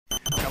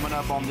Coming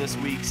up on this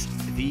week's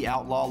The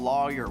Outlaw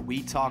Lawyer,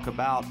 we talk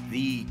about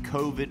the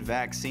COVID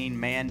vaccine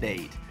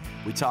mandate.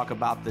 We talk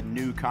about the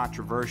new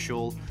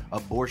controversial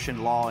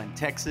abortion law in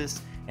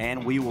Texas,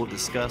 and we will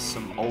discuss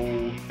some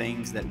old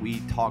things that we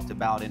talked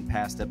about in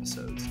past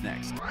episodes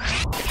next.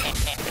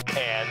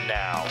 And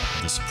now,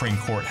 the Supreme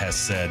Court has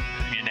said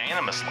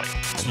unanimously,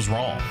 this was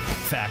wrong.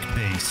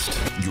 fact-based,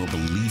 your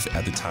belief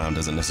at the time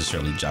doesn't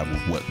necessarily jive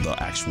with what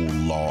the actual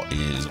law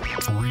is.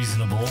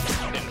 Reasonable.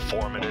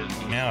 informative,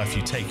 Now, if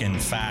you take in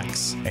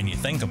facts and you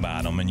think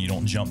about them and you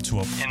don't jump to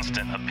a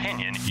instant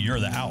opinion.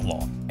 you're the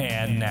outlaw.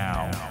 And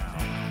now,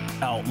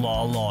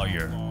 Outlaw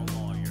Lawyer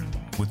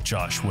with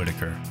Josh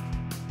Whitaker.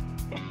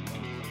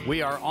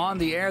 We are on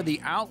the air,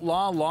 the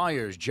Outlaw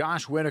Lawyers,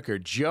 Josh Whitaker,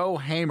 Joe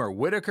Hamer,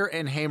 Whitaker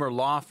and Hamer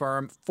Law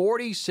Firm,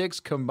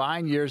 46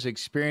 combined years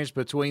experience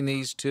between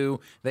these two.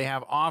 They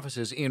have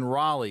offices in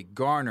Raleigh,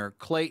 Garner,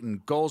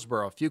 Clayton,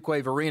 Goldsboro,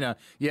 Fuquay Varina.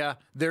 Yeah,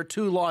 they're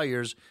two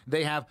lawyers.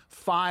 They have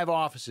 5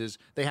 offices.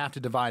 They have to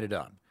divide it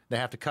up. They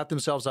have to cut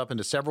themselves up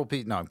into several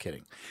pieces. No, I'm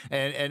kidding.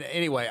 And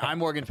anyway, I'm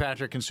Morgan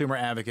Patrick, consumer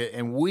advocate,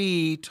 and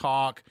we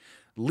talk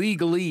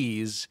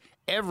legalese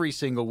every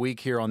single week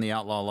here on the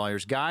Outlaw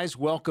Lawyers. Guys,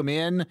 welcome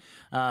in.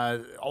 A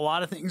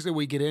lot of things that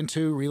we get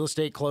into: real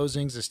estate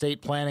closings,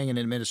 estate planning and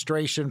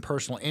administration,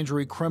 personal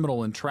injury,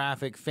 criminal and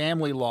traffic,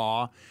 family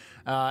law.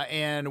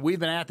 And we've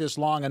been at this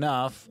long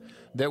enough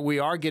that we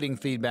are getting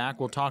feedback.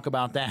 We'll talk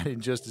about that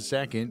in just a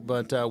second.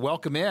 But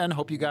welcome in.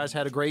 Hope you guys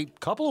had a great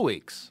couple of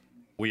weeks.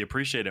 We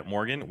appreciate it,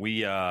 Morgan.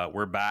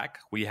 We're back.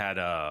 We had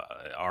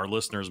our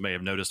listeners may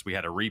have noticed we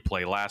had a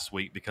replay last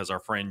week because our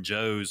friend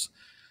Joe's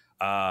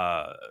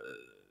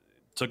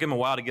took him a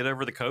while to get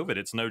over the COVID.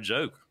 It's no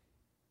joke.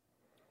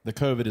 The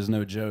COVID is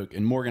no joke.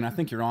 And Morgan, I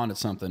think you're on to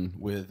something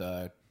with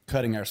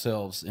cutting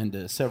ourselves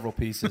into several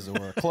pieces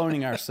or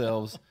cloning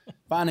ourselves,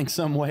 finding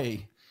some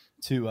way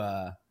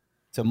to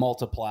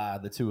multiply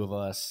the two of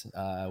us.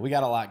 We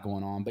got a lot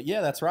going on. But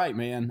yeah, that's right,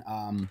 man.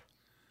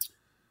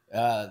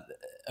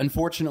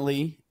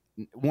 Unfortunately,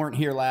 weren't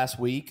here last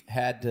week.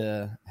 Had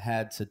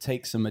to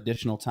take some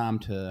additional time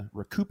to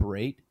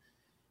recuperate.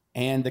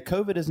 And the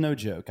COVID is no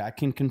joke. I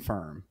can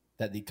confirm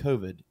that the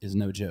COVID is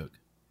no joke.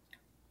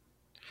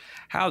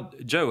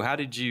 Joe, how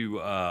did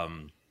you,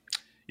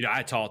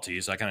 I talked to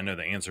you, so I kind of know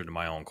the answer to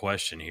my own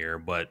question here,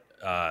 but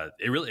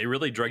it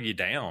really drug you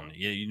down.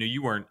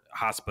 You weren't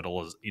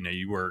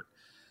you weren't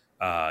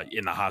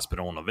in the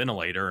hospital on a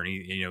ventilator or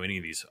any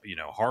of these,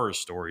 horror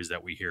stories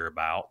that we hear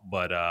about,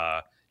 but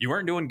you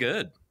weren't doing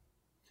good.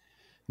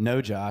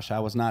 No, Josh, I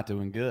was not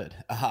doing good.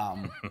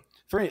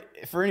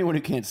 For anyone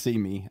who can't see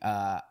me,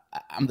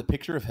 I'm the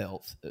picture of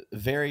health,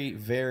 very,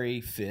 very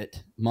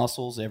fit,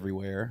 muscles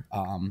everywhere.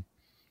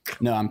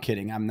 No, I'm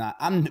kidding. I'm not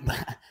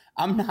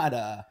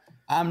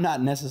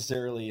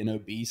necessarily an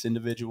obese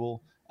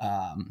individual.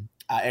 I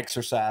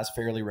exercise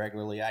fairly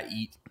regularly. I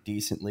eat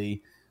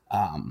decently.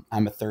 I'm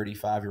a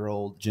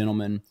 35-year-old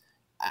gentleman.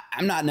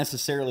 I'm not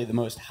necessarily the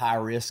most high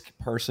risk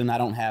person. I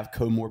don't have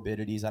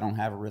comorbidities. I don't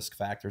have risk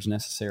factors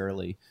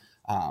necessarily.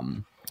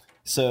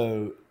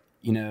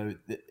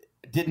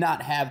 Did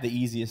not have the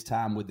easiest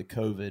time with the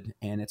COVID,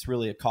 and it's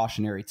really a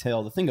cautionary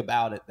tale. The thing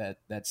about it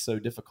that's so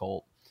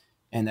difficult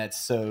and that's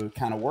so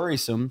kind of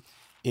worrisome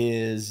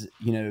is,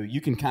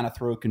 you can kind of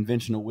throw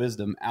conventional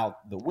wisdom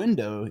out the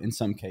window in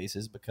some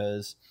cases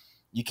because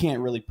you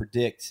can't really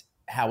predict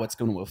how it's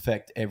going to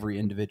affect every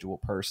individual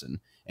person.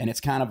 And it's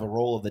kind of a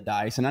roll of the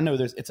dice. And I know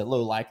it's a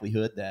low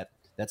likelihood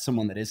that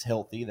someone that is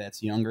healthy,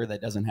 that's younger,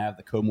 that doesn't have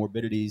the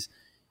comorbidities,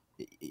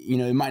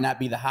 it might not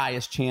be the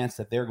highest chance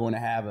that they're going to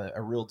have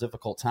a real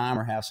difficult time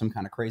or have some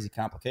kind of crazy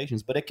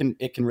complications, but it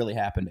can really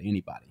happen to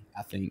anybody,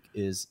 I think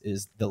is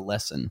the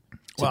lesson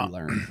to be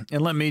learned.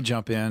 And let me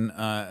jump in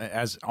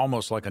as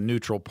almost like a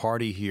neutral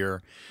party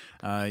here.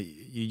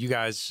 You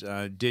guys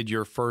did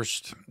your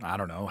first,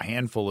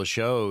 handful of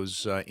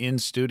shows in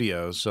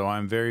studio, so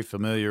I'm very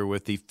familiar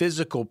with the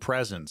physical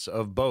presence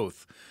of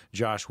both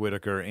Josh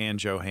Whitaker and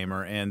Joe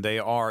Hamer, and they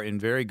are in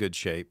very good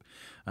shape.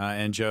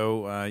 And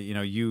Joe,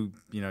 you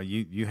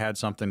had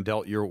something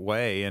dealt your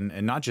way,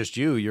 and not just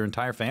you, your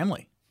entire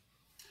family.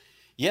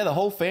 Yeah, the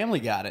whole family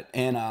got it.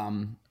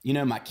 And,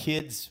 my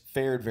kids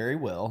fared very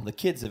well. The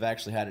kids have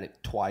actually had it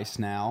twice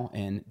now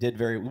and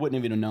we wouldn't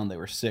even have known they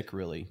were sick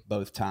really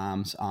both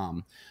times.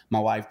 My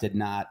wife did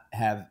not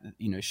have,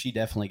 she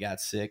definitely got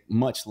sick,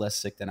 much less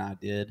sick than I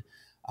did.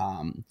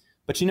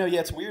 But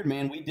it's weird,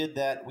 man. We did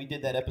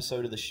that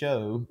episode of the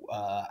show.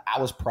 I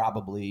was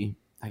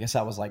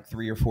like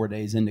 3 or 4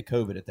 days into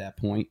COVID at that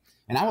point,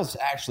 and I was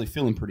actually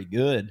feeling pretty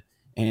good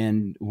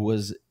and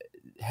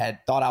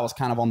had thought I was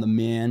kind of on the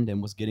mend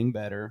and was getting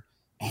better.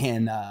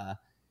 And I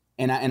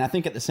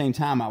think at the same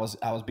time I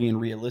was being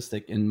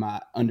realistic in my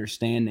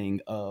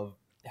understanding of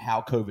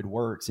how COVID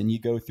works. And you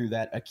go through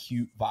that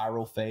acute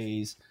viral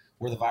phase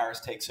where the virus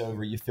takes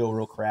over, you feel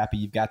real crappy,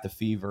 you've got the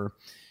fever,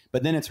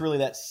 but then it's really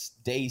that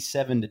day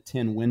 7 to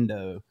 10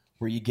 window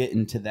where you get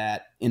into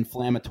that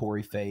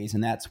inflammatory phase,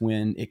 and that's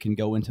when it can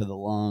go into the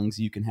lungs.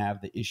 You can have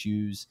the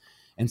issues.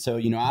 And so,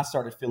 I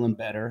started feeling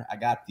better. I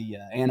got the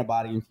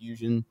antibody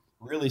infusion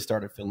really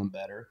started feeling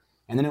better.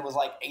 And then it was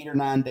like 8 or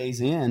 9 days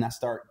in, I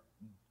start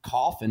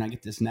coughing. I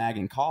get this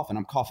nagging cough, and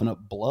I'm coughing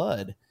up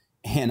blood.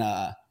 And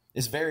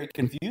it's very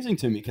confusing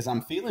to me because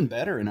I'm feeling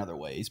better in other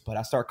ways, but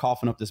I start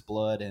coughing up this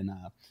blood. And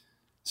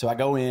so I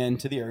go in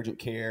to the urgent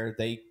care.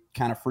 They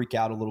kind of freak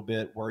out a little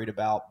bit, worried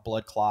about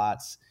blood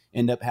clots,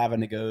 end up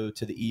having to go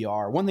to the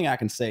ER. One thing I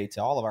can say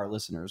to all of our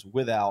listeners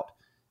without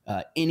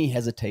any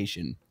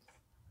hesitation,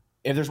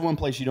 if there's one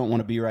place you don't want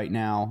to be right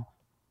now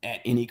at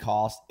any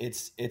cost,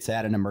 it's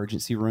at an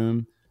emergency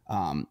room.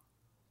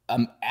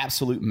 An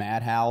absolute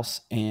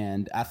madhouse.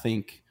 And I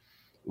think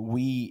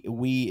we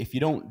if you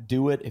don't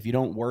do it, if you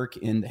don't work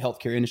in the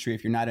healthcare industry,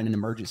 if you're not in an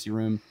emergency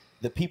room,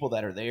 the people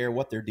that are there,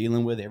 what they're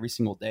dealing with every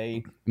single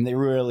day, and they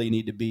really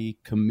need to be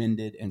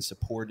commended and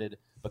supported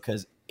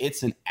because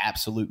it's an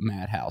absolute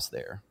madhouse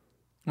there.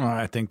 Well,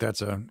 I think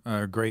that's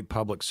a great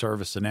public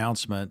service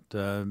announcement.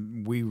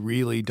 We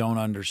really don't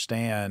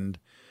understand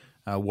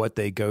what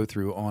they go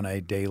through on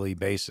a daily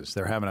basis.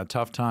 They're having a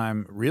tough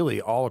time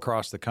really all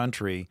across the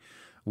country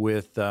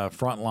with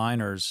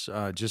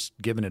frontliners just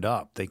giving it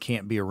up. They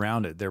can't be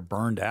around it. They're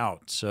burned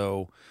out.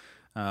 So,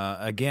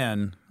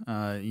 again,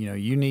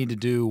 you need to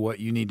do what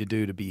you need to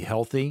do to be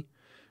healthy.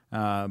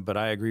 But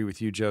I agree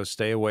with you, Joe.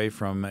 Stay away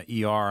from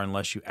ER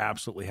unless you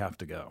absolutely have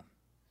to go.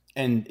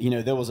 And,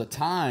 there was a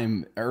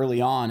time early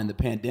on in the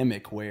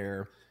pandemic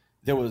where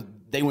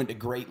they went to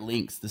great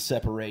lengths to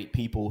separate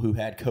people who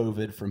had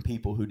COVID from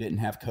people who didn't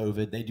have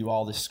COVID. They do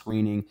all this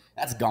screening.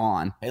 That's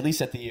gone, at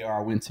least at the ER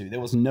I went to. There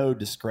was no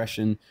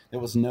discretion. There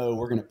was no,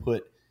 we're going to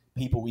put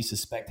people we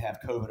suspect have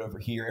COVID over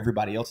here.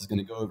 Everybody else is going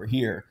to go over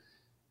here.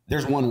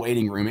 There's one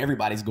waiting room.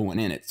 Everybody's going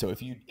in it. So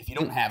if you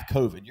don't have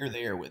COVID, you're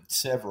there with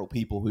several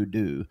people who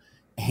do.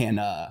 And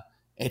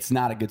it's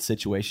not a good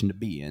situation to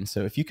be in.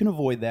 So if you can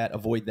avoid that.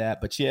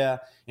 But yeah,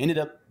 ended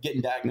up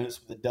getting diagnosed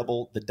with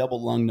the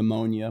double lung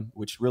pneumonia,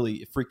 which really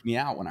it freaked me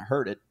out when I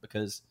heard it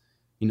because,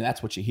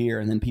 that's what you hear.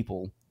 And then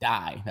people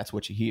die. That's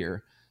what you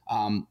hear.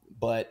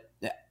 But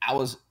I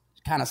was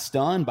kind of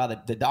stunned by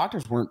the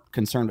doctors weren't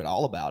concerned at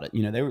all about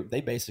it.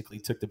 They basically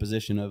took the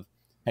position of,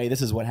 hey,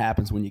 this is what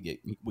happens when you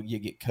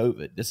get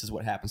COVID. This is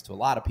what happens to a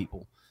lot of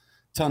people.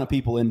 A ton of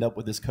people end up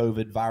with this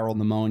COVID viral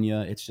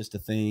pneumonia. It's just a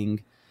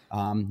thing.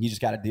 You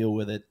just got to deal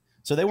with it.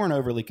 So they weren't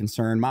overly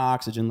concerned. My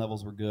oxygen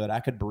levels were good. I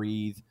could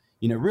breathe.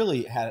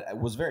 Really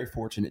was very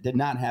fortunate. Did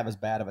not have as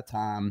bad of a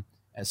time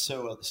as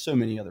so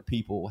many other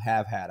people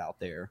have had out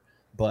there.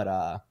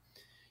 But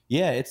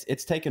yeah,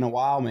 it's taken a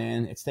while,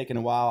 man. It's taken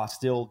a while. I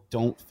still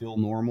don't feel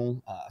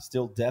normal. I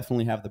still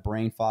definitely have the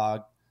brain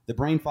fog. The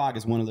brain fog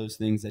is one of those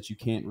things that you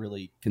can't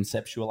really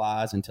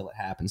conceptualize until it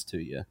happens to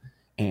you.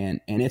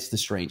 And it's the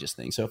strangest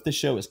thing. So if this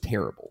show is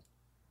terrible,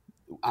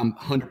 I'm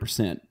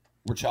 100%.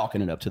 We're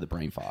chalking it up to the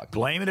brain fog.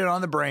 Blaming it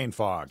on the brain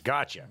fog.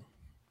 Gotcha.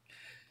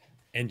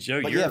 And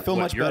Joe, I feel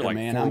much better, like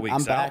man.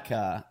 I'm back.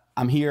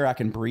 I'm here. I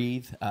can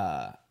breathe.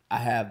 I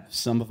have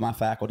some of my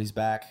faculties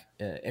back.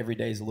 Every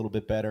day is a little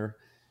bit better.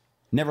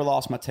 Never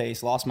lost my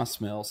taste, lost my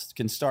smells.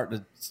 Can start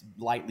to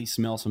lightly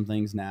smell some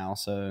things now.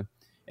 So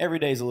every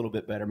day is a little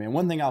bit better, man.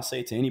 One thing I'll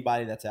say to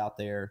anybody that's out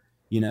there,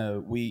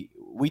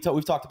 we've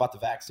talked about the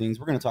vaccines.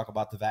 We're going to talk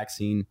about the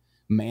vaccine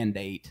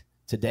mandate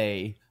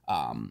today.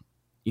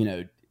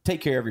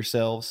 Take care of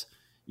yourselves,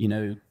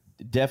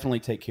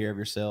 definitely take care of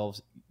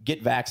yourselves,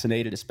 get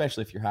vaccinated,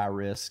 especially if you're high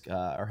risk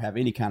or have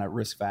any kind of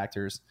risk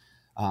factors.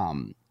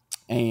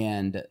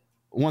 And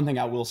one thing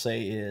I will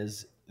say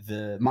is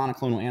the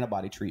monoclonal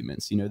antibody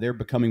treatments, they're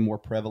becoming more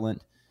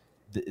prevalent.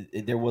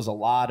 There was a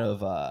lot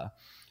of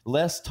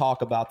less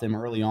talk about them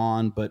early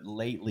on, but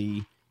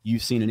lately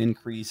you've seen an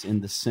increase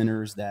in the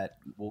centers that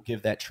will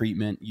give that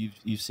treatment.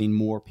 You've seen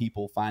more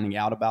people finding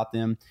out about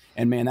them.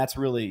 And man, that's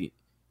really,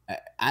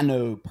 I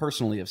know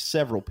personally of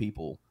several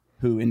people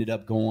who ended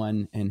up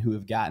going and who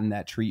have gotten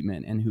that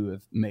treatment and who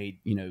have made,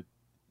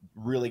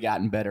 really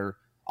gotten better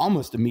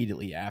almost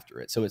immediately after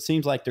it. So it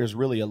seems like there's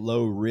really a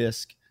low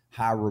risk,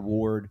 high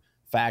reward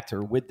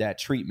factor with that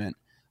treatment.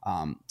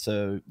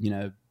 So,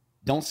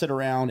 don't sit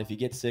around. If you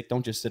get sick,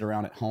 don't just sit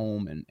around at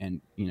home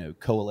and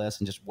coalesce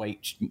and just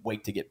wait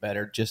to get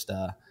better. Just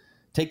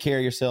take care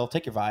of yourself,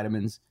 take your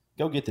vitamins,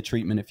 go get the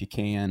treatment if you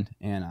can.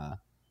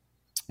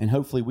 And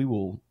hopefully we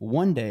will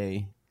one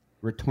day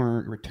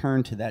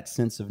return to that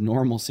sense of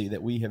normalcy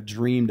that we have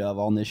dreamed of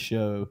on this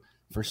show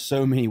for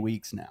so many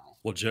weeks now.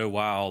 Well, Joe,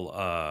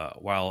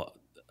 while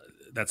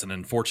that's an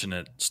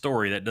unfortunate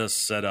story, that does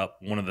set up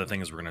one of the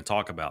things we're going to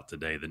talk about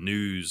today. The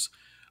news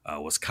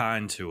was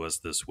kind to us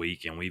this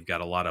week, and we've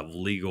got a lot of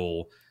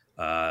legal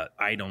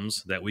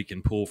items that we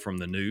can pull from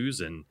the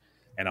news. And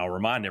I'll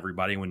remind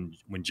everybody when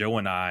Joe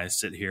and I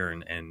sit here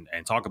and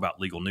talk about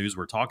legal news,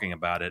 we're talking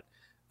about it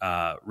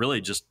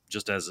really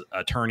just as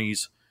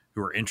attorneys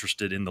who are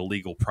interested in the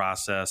legal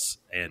process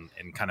and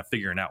kind of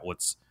figuring out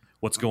what's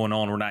going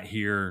on. We're not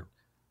here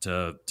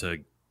to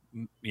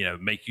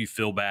make you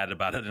feel bad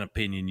about an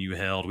opinion you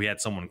held. We had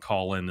someone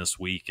call in this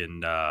week,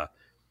 and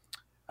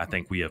I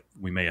think we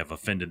may have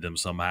offended them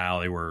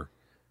somehow. They were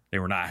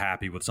not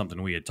happy with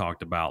something we had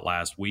talked about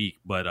last week,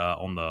 but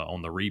on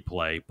the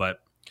replay.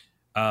 But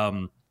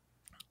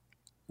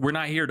we're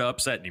not here to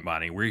upset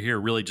anybody. We're here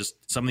really just,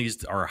 some of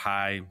these are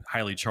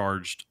highly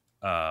charged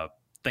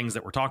things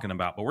that we're talking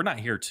about, but we're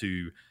not here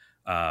to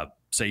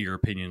say your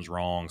opinion's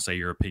wrong, say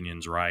your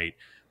opinion's right.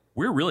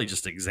 We're really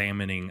just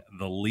examining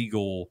the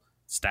legal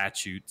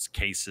statutes,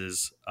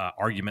 cases,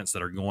 arguments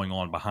that are going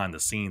on behind the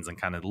scenes and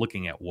kind of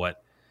looking at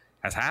what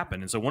has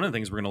happened. And so one of the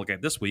things we're going to look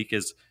at this week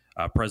is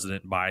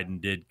President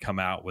Biden did come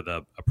out with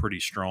a pretty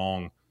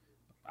strong,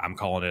 I'm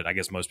calling it, I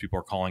guess most people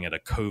are calling it a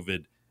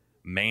COVID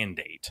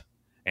mandate.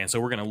 And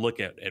so we're going to look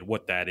at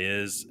what that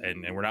is.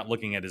 And we're not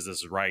looking at, is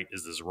this right?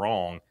 Is this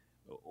wrong?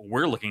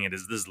 We're looking at,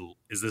 is this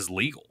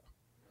legal?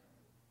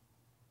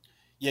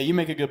 Yeah, you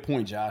make a good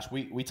point, Josh.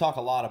 We talk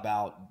a lot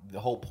about the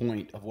whole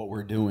point of what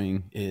we're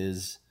doing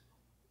is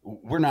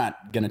we're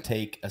not going to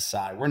take a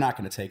side. We're not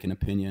going to take an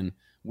opinion.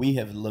 We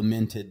have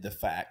lamented the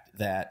fact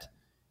that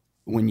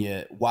when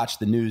you watch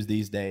the news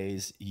these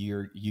days,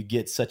 you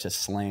get such a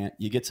slant,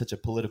 you get such a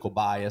political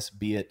bias,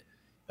 be it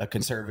a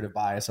conservative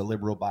bias, a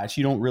liberal bias.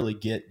 You don't really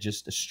get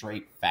just a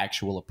straight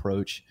factual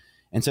approach.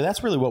 And so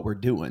that's really what we're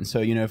doing.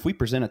 So, if we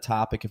present a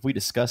topic, if we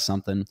discuss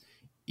something,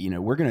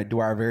 we're going to do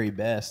our very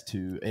best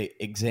to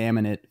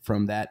examine it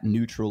from that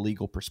neutral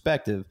legal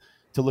perspective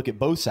to look at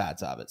both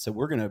sides of it. So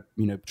we're going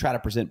to, try to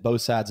present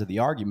both sides of the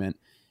argument.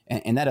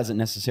 And that doesn't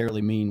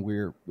necessarily mean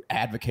we're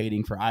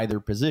advocating for either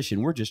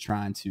position. We're just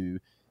trying to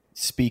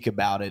speak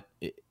about it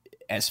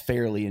as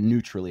fairly and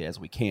neutrally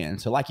as we can.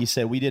 So like you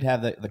said, we did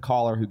have the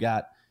caller who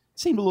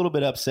seemed a little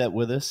bit upset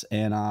with us.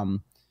 And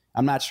I'm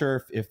not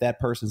sure if that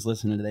person's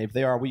listening today. If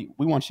they are, we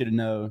want you to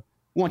know,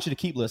 we want you to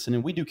keep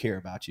listening. We do care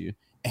about you.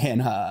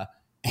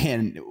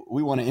 And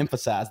we want to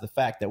emphasize the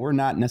fact that we're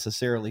not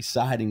necessarily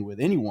siding with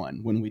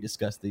anyone when we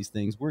discuss these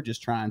things. We're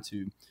just trying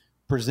to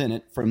present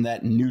it from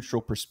that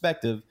neutral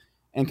perspective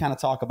and kind of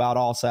talk about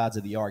all sides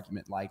of the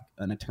argument like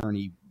an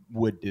attorney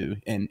would do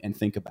and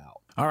think about.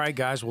 All right,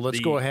 guys. Well, let's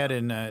go ahead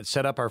and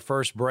set up our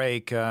first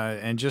break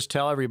and just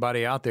tell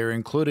everybody out there,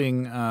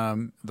 including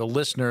the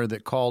listener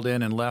that called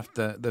in and left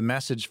the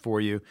message for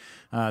you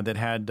that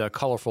had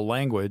colorful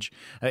language.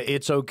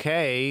 It's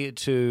okay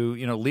to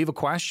leave a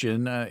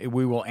question.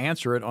 We will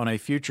answer it on a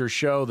future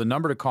show. The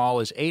number to call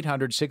is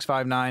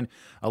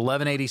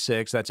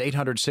 800-659-1186. That's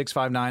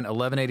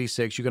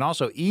 800-659-1186. You can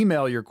also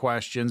email your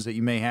questions that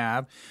you may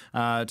have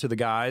to the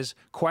guys,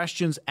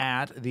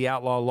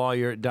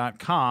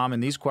 questions@theoutlawlawyer.com,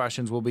 and these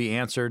questions will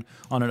be answered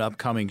on an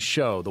upcoming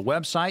show. The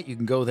website, you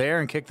can go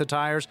there and kick the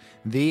tires,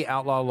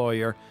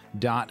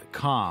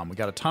 theoutlawlawyer.com. We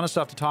got a ton of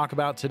stuff to talk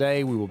about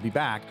today. We will be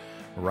back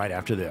right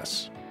after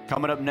this.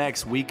 Coming up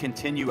next, we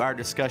continue our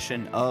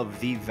discussion of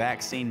the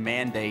vaccine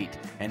mandate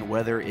and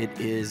whether it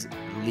is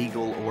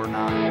legal or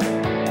not.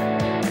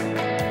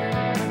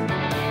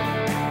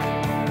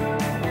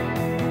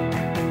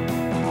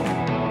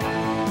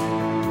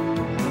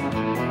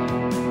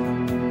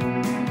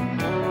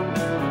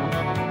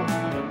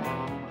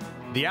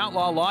 The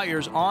Outlaw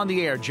Lawyers on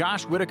the air.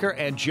 Josh Whitaker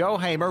and Joe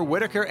Hamer,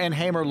 Whitaker and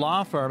Hamer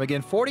Law Firm.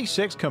 Again,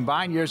 46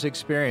 combined years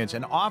experience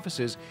and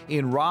offices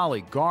in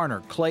Raleigh, Garner,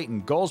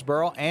 Clayton,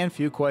 Goldsboro, and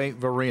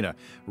Fuquay-Varina.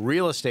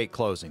 Real estate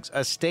closings,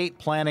 estate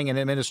planning and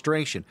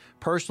administration,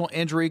 personal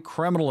injury,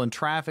 criminal and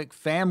traffic,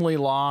 family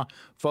law.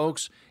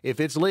 Folks, if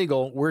it's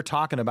legal, we're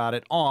talking about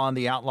it on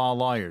The Outlaw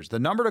Lawyers. The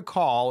number to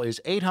call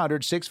is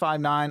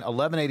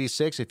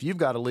 800-659-1186 if you've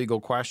got a legal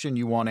question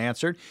you want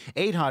answered.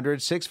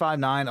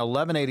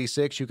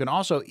 800-659-1186. You can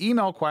also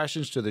email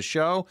questions to the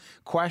show,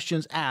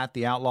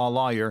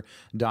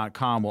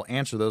 questions@theoutlawlawyer.com. We'll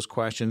answer those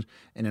questions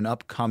in an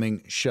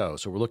upcoming show.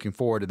 So we're looking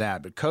forward to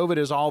that. But COVID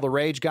is all the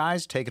rage,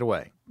 guys. Take it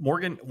away.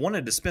 Morgan,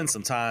 wanted to spend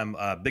some time,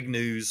 big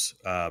news,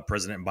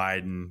 President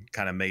Biden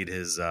kind of made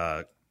his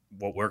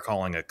what we're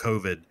calling a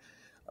COVID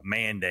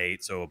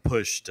mandate, so a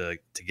push to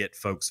get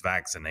folks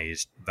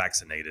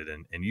vaccinated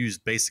and use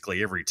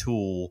basically every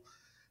tool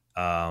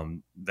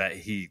that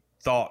he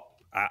thought,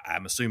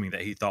 I'm assuming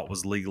that he thought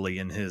was legally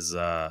in his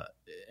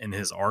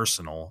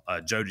arsenal.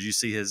 Joe, did you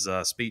see his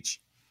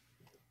speech?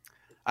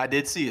 I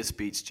did see his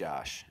speech,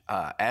 Josh.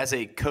 As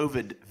a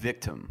COVID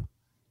victim,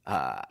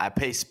 I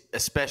pay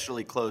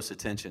especially close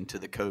attention to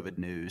the COVID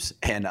news,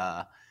 and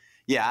I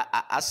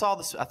saw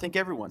this. I think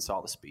everyone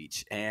saw the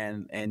speech,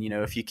 and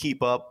if you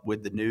keep up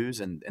with the news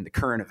and the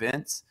current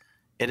events,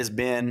 it has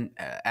been,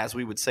 as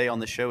we would say on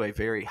the show, a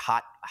very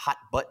hot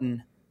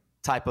button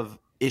type of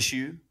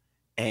issue,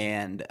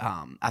 and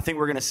I think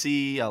we're going to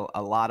see a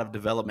lot of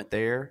development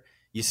there.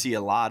 You see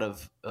a lot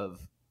of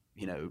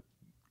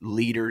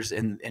leaders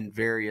in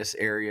various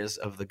areas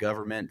of the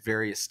government,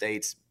 various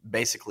states,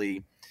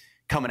 basically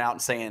coming out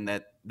and saying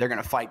that they're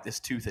going to fight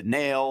this tooth and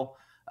nail.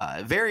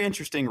 Very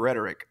interesting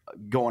rhetoric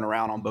going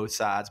around on both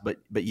sides, but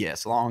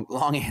yes,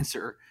 long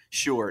answer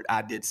short,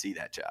 I did see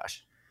that,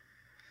 Josh.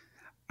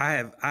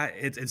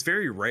 It's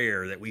very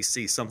rare that we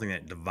see something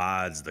that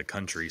divides the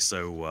country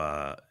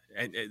so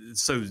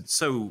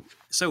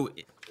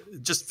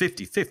just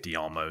 50-50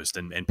 almost,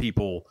 and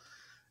people,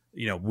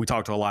 we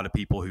talked to a lot of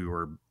people who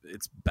were,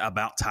 it's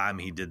about time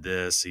he did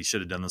this. He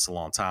should have done this a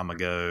long time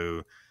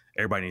ago.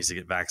 Everybody needs to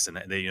get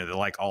vaccinated. They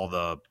like all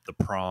the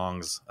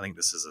prongs. I think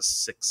this is a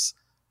 6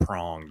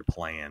 pronged,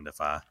 planned,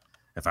 if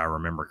I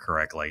remember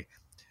correctly.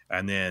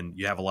 And then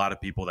you have a lot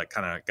of people that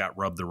kind of got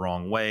rubbed the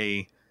wrong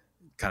way.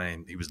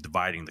 He was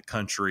dividing the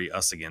country,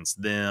 us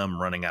against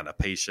them, running out of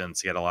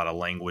patience. He had a lot of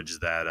language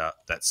that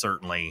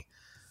certainly,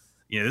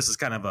 this is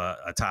kind of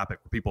a topic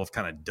where people have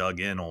kind of dug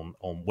in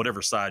on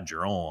whatever side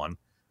you're on,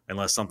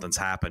 unless something's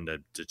happened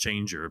to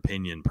change your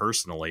opinion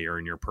personally or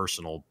in your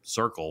personal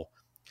circle.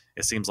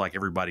 It seems like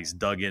everybody's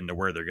dug into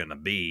where they're going to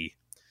be.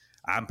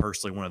 I'm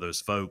personally one of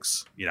those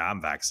folks.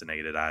 I'm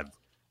vaccinated. I have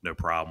no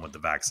problem with the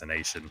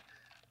vaccination.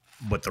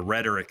 But the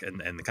rhetoric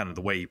and kind of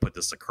the way you put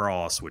this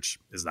across, which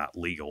is not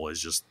legal,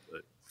 is just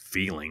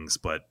feelings.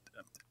 But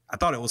I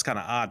thought it was kind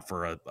of odd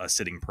for a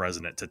sitting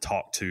president to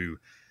talk to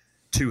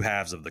two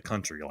halves of the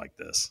country like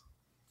this.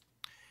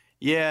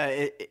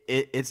 Yeah,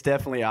 it's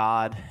definitely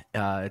odd.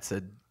 It's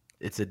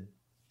a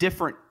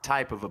different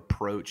type of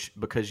approach,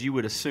 because you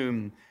would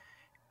assume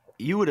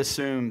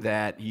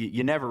that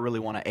you never really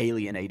want to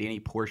alienate any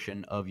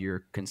portion of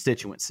your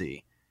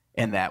constituency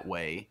in that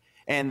way.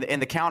 And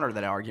the counter to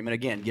that argument,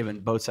 again,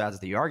 given both sides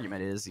of the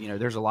argument, is,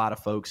 there's a lot of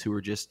folks who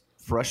are just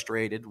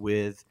frustrated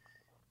with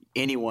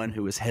anyone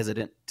who is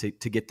hesitant to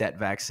get that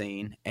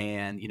vaccine.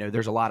 And,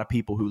 there's a lot of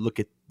people who look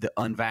at the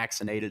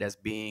unvaccinated as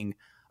being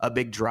a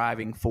big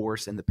driving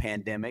force in the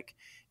pandemic.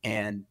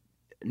 And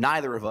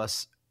neither of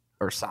us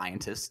are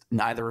scientists.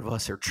 Neither of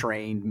us are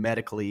trained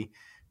medically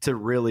to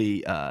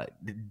really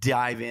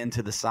dive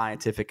into the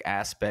scientific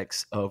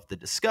aspects of the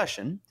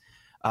discussion.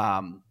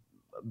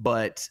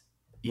 But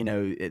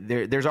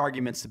there's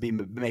arguments to be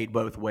made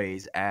both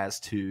ways as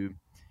to,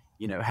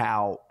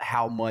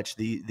 how much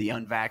the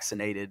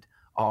unvaccinated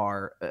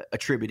are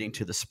attributing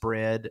to the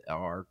spread,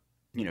 or,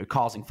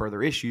 causing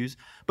further issues.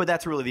 But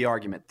that's really the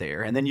argument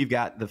there. And then you've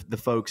got the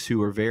folks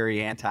who are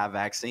very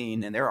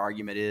anti-vaccine, and their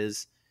argument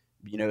is,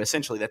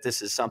 essentially that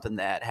this is something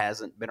that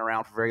hasn't been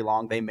around for very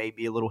long. They may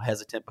be a little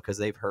hesitant because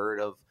they've heard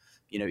of,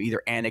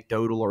 either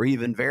anecdotal or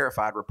even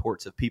verified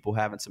reports of people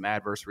having some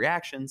adverse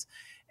reactions,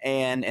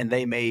 and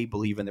they may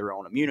believe in their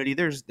own immunity.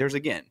 There's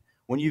again,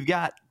 when you've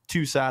got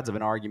two sides of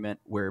an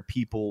argument where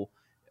people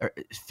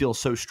feel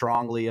so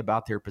strongly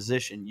about their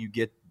position, you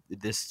get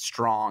this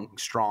strong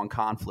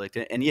conflict.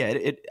 And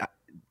yeah,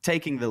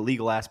 taking the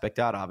legal aspect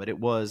out of it, it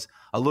was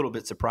a little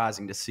bit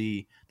surprising to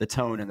see the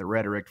tone and the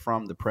rhetoric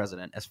from the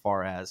president as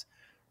far as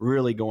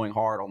really going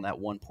hard on that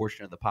one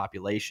portion of the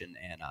population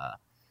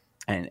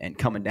and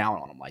coming down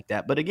on them like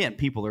that. But again,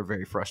 people are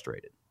very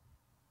frustrated.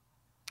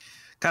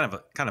 Kind of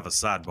a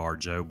sidebar,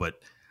 Joe, but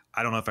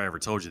I don't know if I ever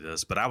told you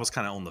this, but I was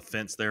kind of on the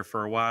fence there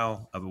for a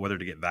while of whether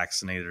to get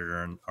vaccinated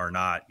or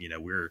not.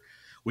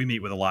 We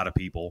meet with a lot of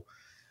people.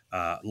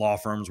 Law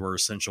firms were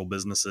essential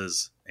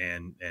businesses,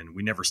 and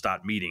we never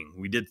stopped meeting.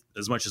 We did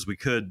as much as we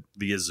could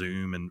via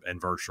Zoom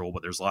and virtual,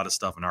 but there's a lot of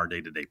stuff in our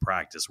day-to-day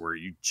practice where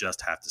you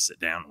just have to sit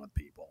down with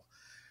people.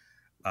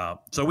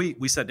 So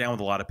we sat down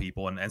with a lot of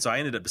people, and so I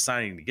ended up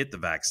deciding to get the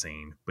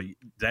vaccine. But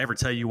did I ever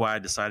tell you why I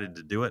decided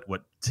to do it?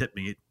 What tipped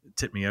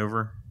me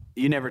over?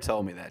 You never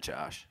told me that,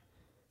 Josh.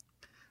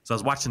 So I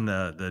was watching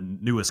the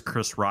newest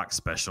Chris Rock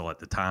special at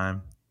the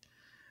time,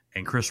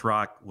 and Chris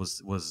Rock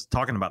was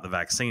talking about the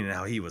vaccine and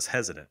how he was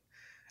hesitant.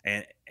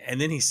 And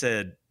then he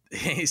said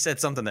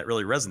something that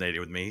really resonated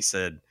with me. He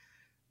said,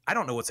 "I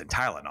don't know what's in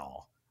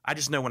Tylenol. I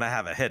just know when I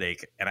have a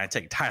headache and I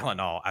take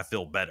Tylenol, I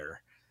feel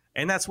better."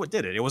 And that's what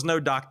did it. It was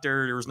no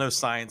doctor. There was no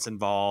science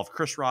involved.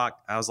 Chris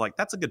Rock, I was like,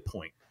 that's a good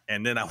point.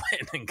 And then I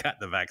went and got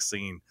the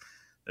vaccine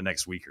the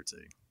next week or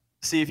two.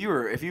 See, if you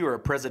were a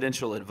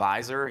presidential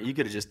advisor, you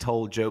could have just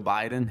told Joe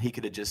Biden. He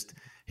could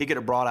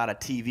have brought out a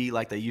TV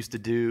like they used to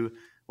do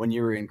when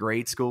you were in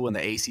grade school and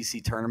the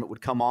ACC tournament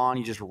would come on.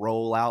 You just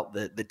roll out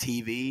the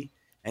TV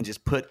and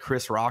just put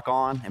Chris Rock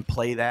on and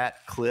play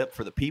that clip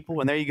for the people.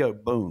 And there you go.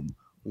 Boom.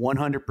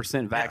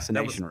 100%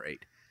 vaccination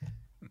rate.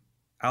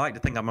 I like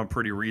to think I'm a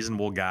pretty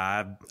reasonable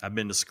guy. I've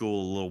been to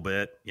school a little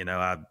bit.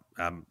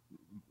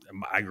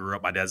 I grew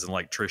up, my dad's an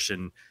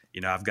electrician.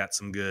 I've got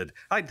some good,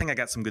 I like to think I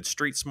got some good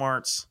street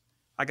smarts.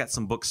 I got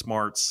some book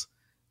smarts,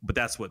 but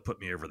that's what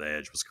put me over the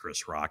edge was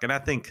Chris Rock. And I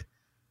think,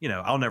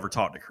 I'll never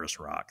talk to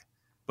Chris Rock,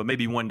 but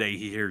maybe one day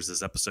he hears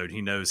this episode,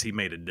 he knows he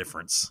made a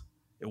difference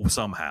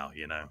somehow,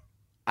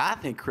 I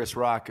think Chris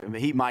Rock,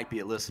 he might be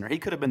a listener. He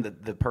could have been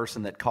the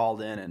person that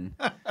called in and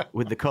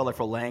with the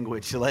colorful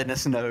language letting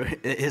us know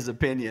his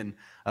opinion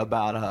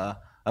about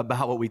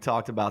what we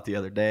talked about the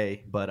other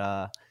day. But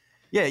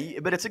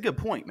but it's a good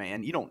point,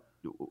 man.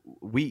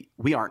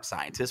 We aren't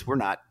scientists. We're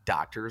not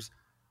doctors.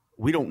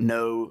 We don't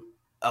know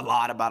a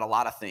lot about a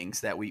lot of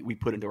things that we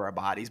put into our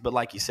bodies. But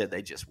like you said,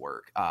 they just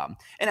work. And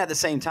at the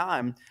same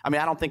time, I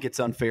don't think it's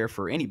unfair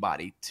for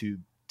anybody to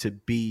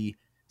be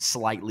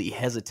slightly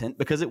hesitant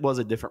because it was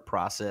a different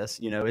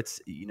process.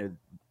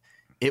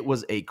 It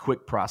was a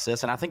quick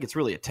process, and I think it's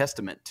really a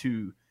testament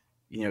to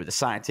the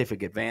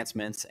scientific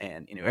advancements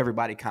and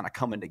everybody kind of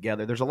coming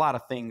together. There's a lot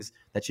of things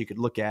that you could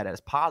look at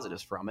as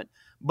positives from it,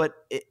 but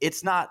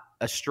it's not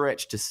a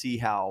stretch to see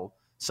how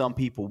some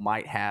people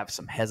might have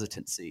some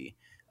hesitancy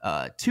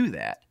to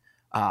that.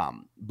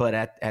 But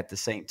at the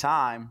same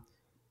time,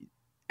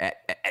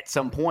 at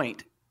some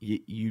point,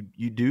 you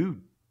do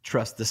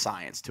trust the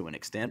science to an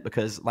extent,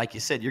 because like you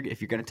said,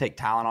 if you're going to take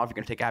Tylenol, if you're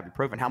going to take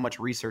ibuprofen, how much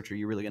research are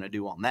you really going to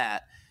do on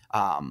that?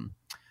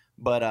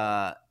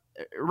 But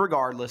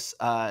regardless,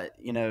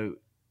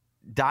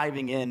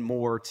 diving in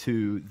more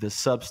to the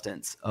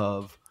substance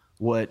of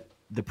what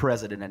the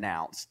president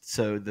announced.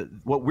 So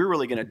what we're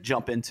really going to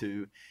jump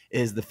into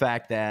is the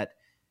fact that,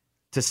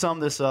 to sum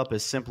this up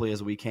as simply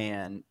as we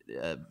can,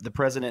 the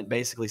president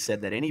basically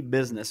said that any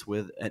business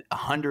with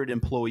 100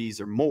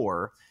 employees or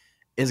more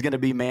is going to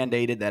be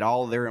mandated that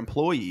all of their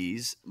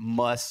employees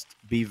must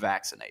be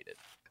vaccinated.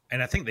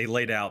 And I think they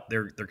laid out,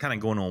 they're kind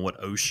of going on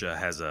what OSHA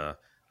has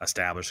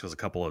established, because a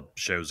couple of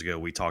shows ago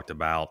we talked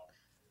about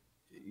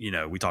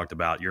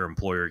your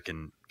employer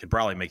can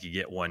probably make you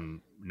get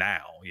one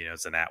now.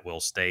 It's an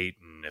at-will state,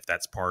 and if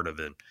that's part of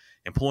an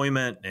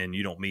employment and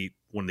you don't meet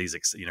one of these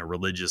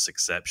religious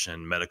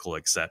exception, medical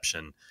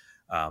exception,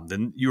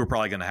 then you were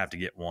probably going to have to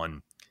get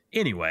one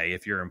anyway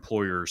if your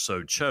employer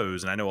so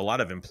chose. And I know a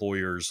lot of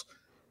employers,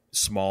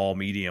 small,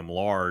 medium,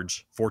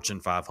 large,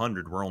 Fortune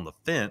 500, were on the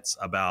fence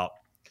about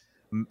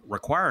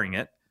requiring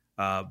it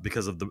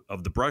because of the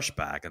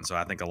brushback. And so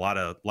I think a lot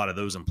of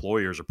those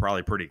employers are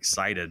probably pretty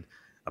excited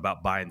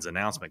about Biden's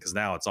announcement, because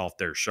now it's off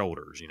their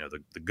shoulders.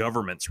 The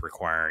government's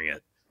requiring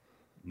it,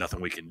 nothing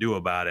we can do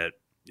about it.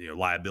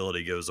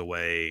 Liability goes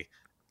away,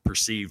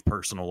 perceived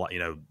personal,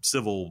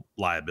 civil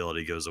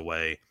liability goes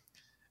away,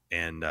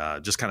 and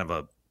just kind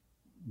of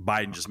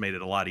Biden just made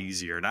it a lot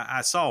easier. And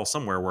I saw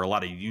somewhere where a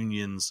lot of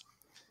unions,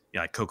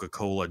 like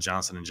Coca-Cola,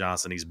 Johnson &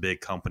 Johnson, these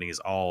big companies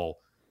all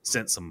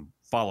sent some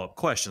follow-up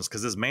questions,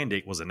 because this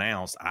mandate was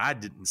announced. I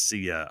didn't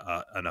see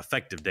an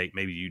effective date.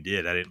 Maybe you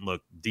did. I didn't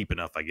look deep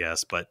enough, I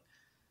guess, but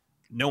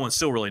no one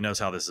still really knows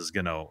how this is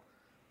going to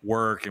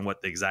work and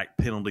what the exact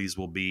penalties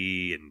will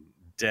be and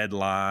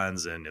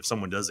deadlines. And if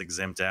someone does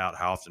exempt out,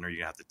 how often are you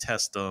going to have to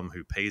test them?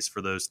 Who pays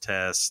for those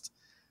tests?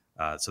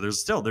 So there's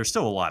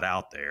still a lot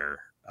out there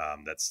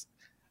that's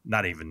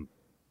not even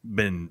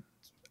been,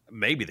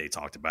 maybe they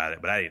talked about it,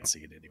 but I didn't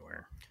see it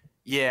anywhere.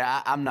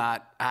 Yeah,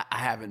 I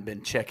haven't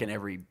been checking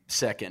every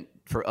second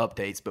for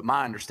updates, but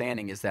my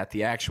understanding is that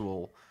the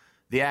actual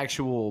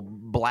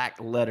black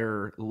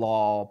letter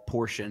law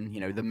portion,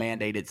 the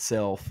mandate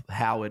itself,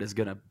 how it is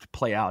going to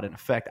play out in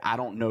effect, I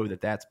don't know that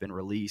that's been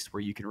released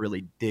where you can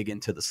really dig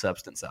into the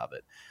substance of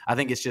it. I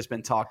think it's just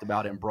been talked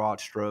about in broad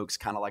strokes,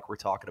 kind of like we're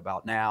talking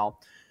about now.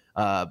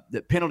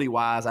 The penalty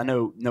wise, I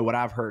know what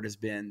I've heard has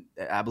been,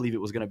 I believe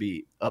it was going to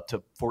be up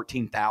to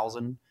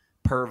 $14,000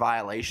 per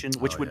violation,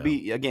 which would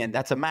be, again,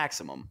 that's a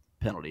maximum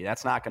penalty.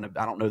 That's not going to,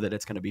 I don't know that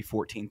it's going to be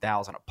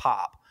 $14,000 a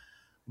pop.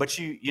 But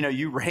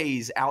you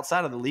raise,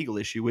 outside of the legal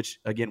issue,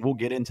 which again we'll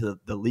get into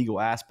the legal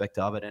aspect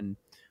of it and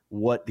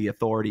what the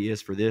authority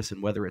is for this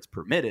and whether it's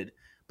permitted.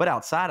 But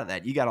outside of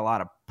that, you got a lot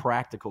of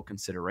practical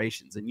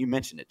considerations, and you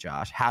mentioned it,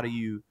 Josh. How do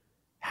you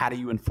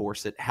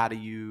enforce it?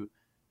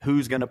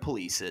 Who's going to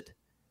police it?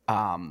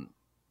 A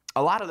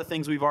lot of the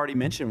things we've already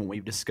mentioned when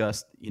we've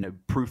discussed,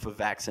 proof of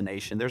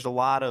vaccination. There's a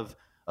lot of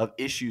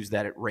issues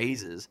that it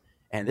raises,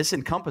 and this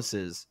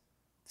encompasses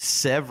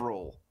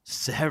several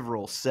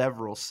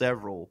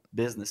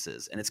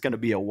businesses, and it's going to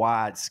be a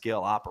wide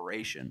scale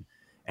operation.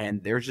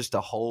 And there's just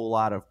a whole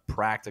lot of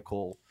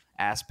practical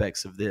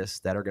aspects of this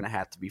that are going to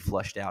have to be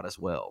flushed out as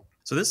well.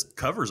 So this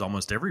covers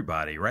almost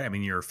everybody, right? I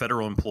mean, you're a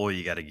federal employee,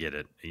 you got to get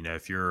it.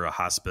 If you're a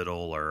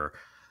hospital or,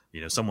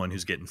 someone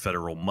who's getting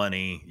federal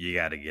money, you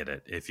got to get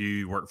it. If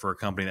you work for a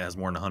company that has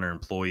more than 100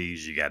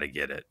 employees, you got to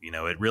get it.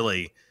 It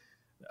really,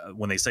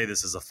 when they say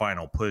this is a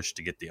final push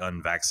to get the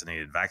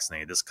unvaccinated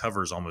vaccinated, this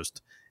covers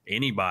almost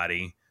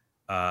anybody.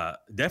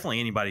 Definitely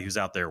anybody who's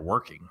out there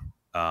working.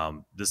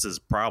 This is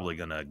probably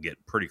going to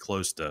get pretty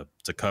close to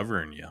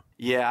covering you.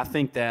 Yeah, I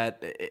think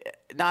that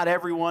not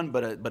everyone,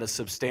 but a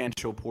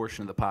substantial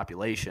portion of the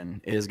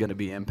population is going to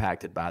be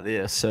impacted by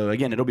this. So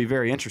again, it'll be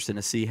very interesting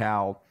to see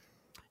how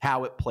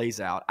it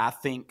plays out. I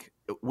think,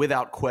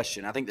 without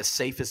question, I think the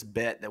safest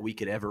bet that we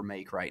could ever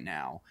make right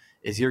now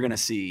is you're going to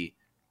see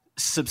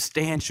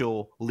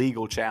substantial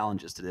legal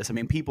challenges to this. I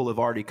mean, people have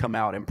already come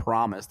out and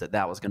promised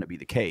that was going to be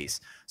the case.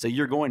 So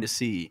you're going to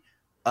see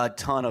a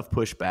ton of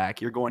pushback.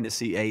 You're going to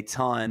see a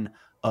ton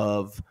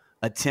of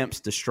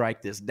attempts to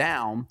strike this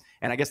down.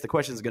 And I guess the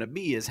question is going to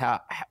be is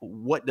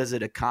what does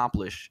it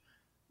accomplish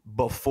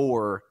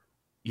before,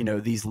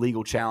 these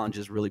legal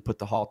challenges really put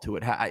the halt to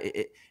it?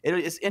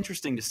 It's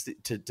interesting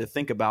to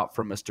think about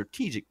from a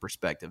strategic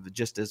perspective,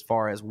 just as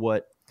far as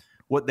what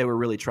they were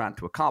really trying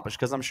to accomplish,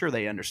 because I'm sure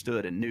they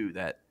understood and knew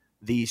that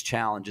these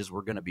challenges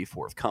were going to be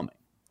forthcoming.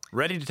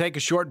 Ready to take a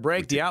short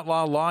break? The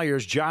Outlaw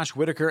Lawyers, Josh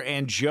Whitaker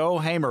and Joe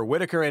Hamer.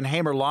 Whitaker and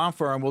Hamer Law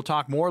Firm. We'll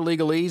talk more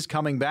legalese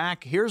coming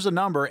back. Here's the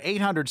number,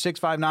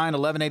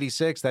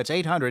 800-659-1186. That's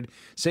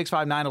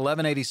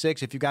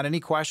 800-659-1186. If you've got any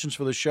questions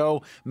for the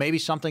show, maybe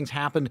something's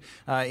happened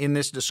in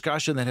this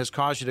discussion that has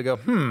caused you to go,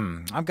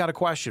 I've got a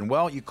question.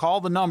 Well, you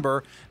call the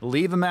number,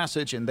 leave a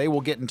message, and they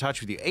will get in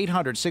touch with you.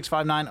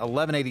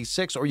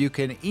 800-659-1186, or you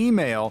can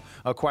email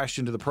a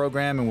question to the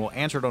program, and we'll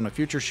answer it on a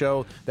future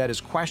show. That is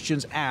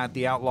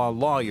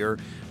questions@theoutlawlawyer.com.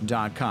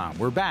 outlawlawyer.com.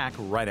 We're back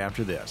right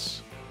after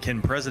this.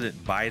 Can President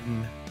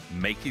Biden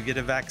make you get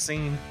a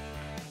vaccine?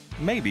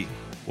 Maybe.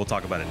 We'll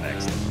talk about it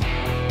next.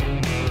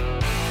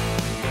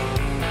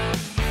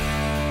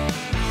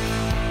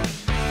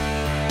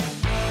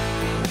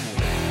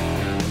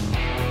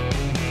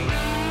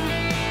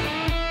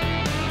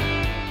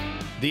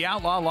 The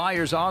Outlaw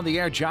Lawyers on the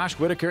air, Josh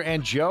Whitaker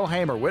and Joe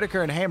Hamer.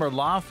 Whitaker and Hamer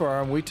Law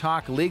Firm. We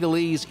talk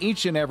legalese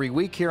each and every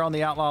week here on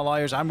the Outlaw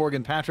Lawyers. I'm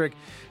Morgan Patrick,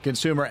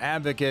 consumer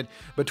advocate.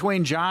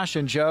 Between Josh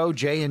and Joe,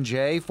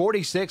 J&J,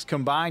 46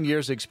 combined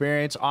years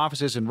experience,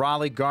 offices in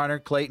Raleigh, Garner,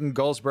 Clayton,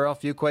 Goldsboro,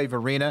 Fuquay,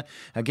 Varina.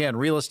 Again,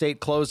 real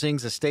estate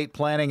closings, estate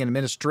planning and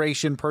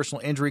administration,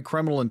 personal injury,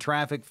 criminal and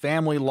traffic,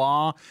 family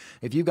law.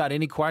 If you've got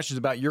any questions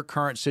about your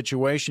current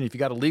situation, if you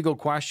got a legal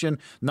question,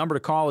 number to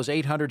call is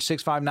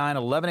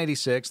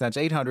 800-659-1186. That's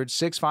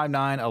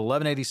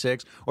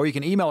 800-659-1186. Or you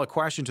can email a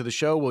question to the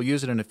show. We'll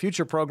use it in a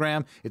future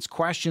program. It's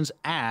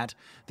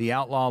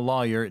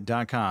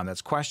questions@theoutlawlawyer.com.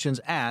 That's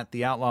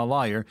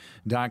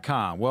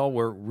questions@theoutlawlawyer.com. Well,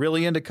 we're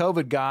really into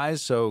COVID,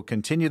 guys, so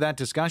continue that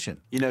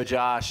discussion. You know,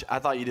 Josh, I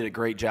thought you did a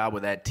great job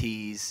with that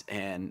tease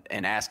and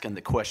asking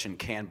the question,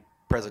 can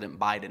President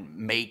Biden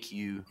make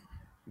you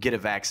get a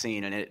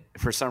vaccine? And it,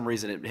 for some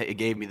reason, it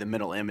gave me the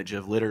mental image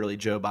of literally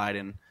Joe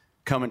Biden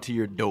coming to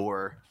your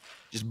door,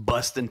 just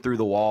busting through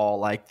the wall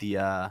like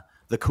the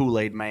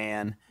Kool-Aid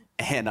man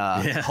and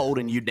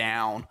holding you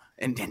down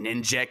and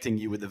injecting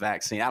you with the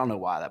vaccine. I don't know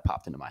why that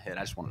popped into my head.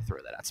 I just want to throw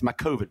that out. It's my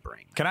COVID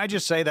brain. Can I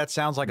just say that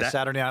sounds like a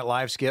Saturday Night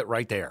Live skit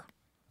right there?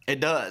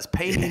 It does.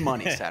 Pay me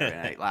money, Saturday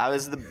Night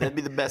Live. That'd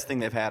be the best thing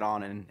they've had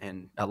on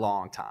in a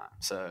long time.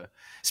 So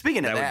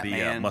speaking of that, would be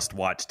man,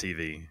 must-watch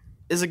TV.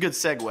 Is a good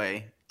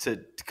segue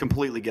to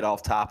completely get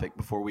off topic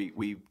before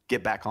we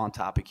get back on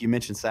topic. You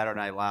mentioned Saturday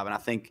Night Live, and I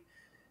think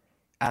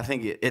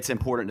it's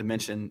important to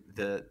mention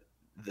the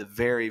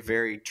very,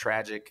 very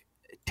tragic,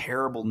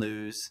 terrible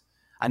news.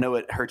 I know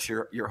it hurts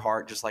your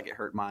heart just like it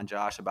hurt mine,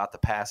 Josh, about the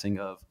passing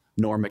of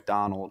Norm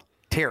Macdonald.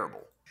 Terrible.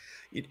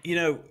 You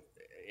know,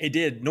 it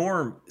did.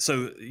 Norm.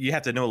 So you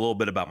have to know a little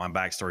bit about my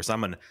backstory. So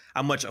I'm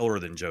much older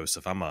than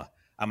Joseph. I'm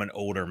an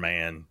older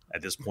man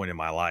at this point in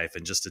my life.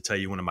 And just to tell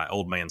you one of my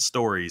old man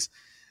stories,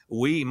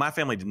 my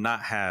family did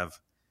not have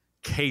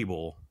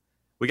cable.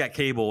 We got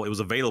cable. It was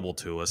available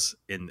to us,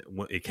 and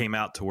it came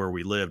out to where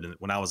we lived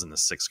when I was in the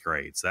 6th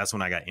grade. So that's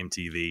when I got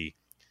MTV.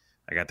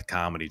 I got the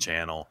Comedy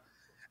Channel,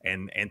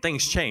 and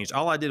things changed.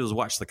 All I did was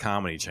watch the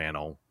Comedy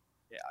Channel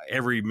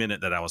every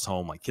minute that I was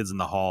home, like Kids in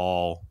the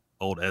Hall,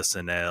 old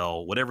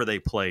SNL, whatever they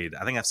played.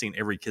 I think I've seen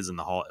every Kids in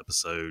the Hall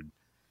episode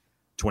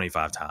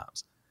 25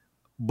 times.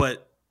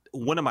 But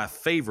one of my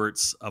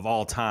favorites of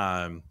all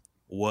time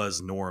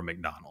was Norm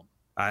Macdonald.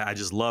 I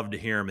just loved to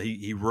hear him.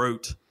 He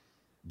wrote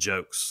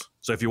jokes.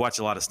 So if you watch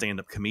a lot of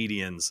stand-up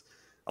comedians,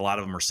 a lot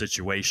of them are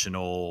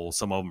situational,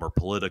 some of them are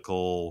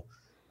political,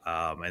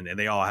 and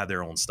they all have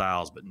their own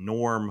styles. But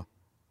Norm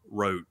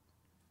wrote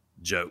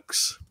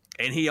jokes,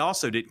 and he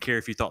also didn't care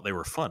if you thought they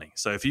were funny.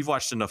 So if you've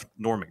watched enough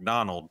Norm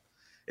Macdonald,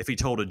 if he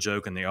told a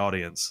joke and the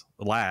audience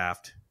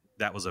laughed,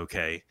 that was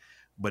okay.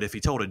 But if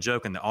he told a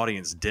joke and the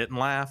audience didn't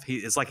laugh,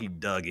 it's like he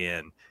dug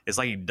in. It's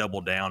like he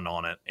doubled down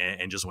on it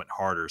and just went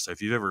harder. So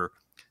if you've ever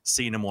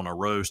seen him on a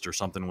roast or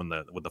something when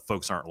the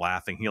folks aren't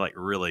laughing, he like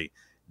really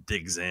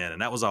digs in,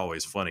 and that was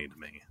always funny to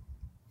me.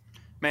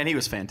 Man, he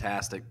was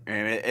fantastic. I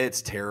mean,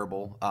 it's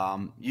terrible.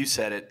 You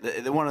said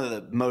it. One of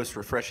the most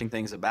refreshing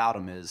things about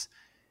him is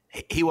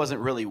he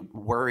wasn't really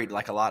worried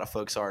like a lot of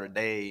folks are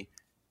today.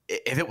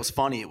 If it was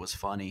funny, it was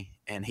funny,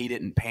 and he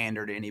didn't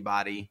pander to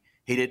anybody.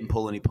 He didn't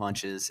pull any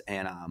punches,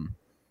 and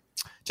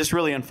just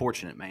really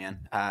unfortunate,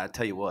 man. I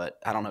tell you what,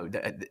 I don't know,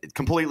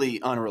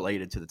 completely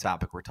unrelated to the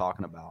topic we're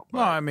talking about.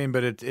 Well, I mean,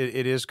 but it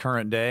is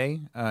current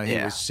day. He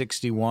was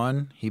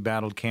 61. He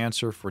battled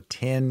cancer for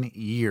 10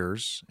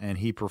 years, and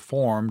he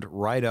performed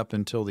right up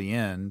until the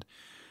end.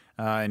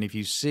 And if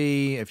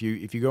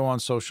you go on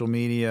social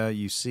media,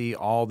 you see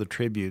all the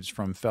tributes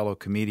from fellow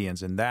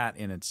comedians, and that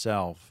in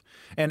itself,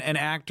 and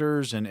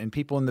actors and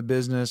people in the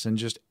business and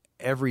just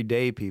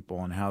everyday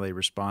people and how they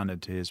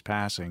responded to his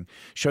passing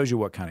shows you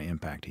what kind of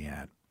impact he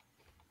had.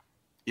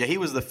 Yeah, he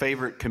was the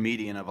favorite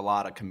comedian of a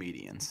lot of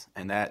comedians,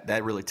 and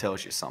that really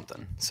tells you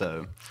something.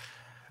 So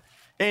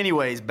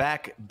anyways,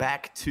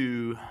 back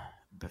to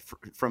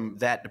from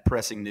that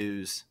depressing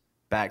news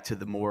back to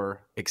the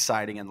more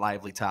exciting and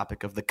lively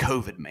topic of the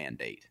COVID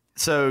mandate.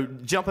 So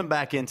jumping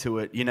back into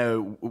it, you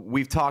know,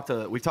 we've talked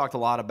a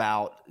lot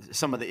about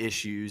some of the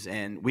issues,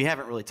 and we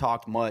haven't really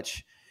talked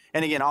much.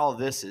 And again, all of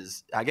this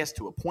is, I guess,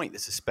 to a point,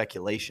 this is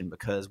speculation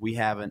because we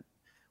haven't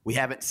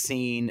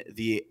seen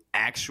the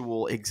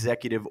actual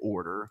executive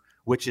order,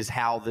 which is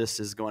how this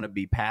is going to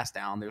be passed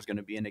down. There's going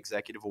to be an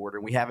executive order,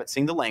 and we haven't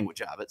seen the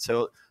language of it.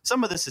 So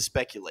some of this is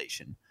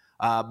speculation,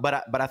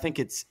 but I think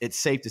it's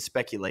safe to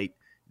speculate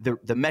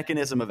the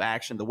mechanism of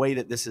action, the way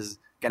that this is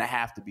going to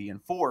have to be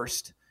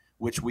enforced,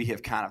 which we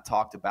have kind of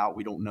talked about.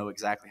 We don't know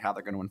exactly how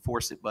they're going to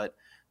enforce it, but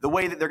the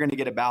way that they're going to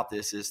get about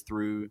this is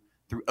through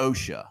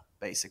OSHA,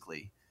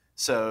 basically.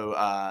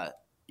 So,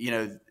 you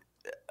know,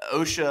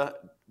 OSHA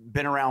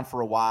been around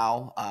for a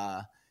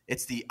while.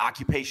 It's the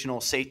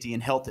Occupational Safety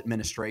and Health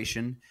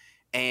Administration,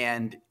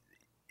 and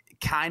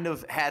kind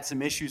of had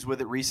some issues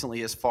with it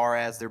recently as far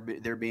as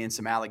there being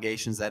some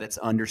allegations that it's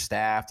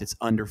understaffed, it's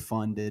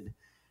underfunded,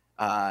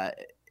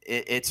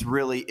 it's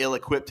really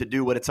ill-equipped to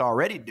do what it's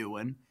already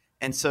doing.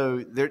 And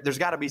so there's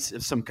got to be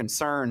some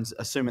concerns,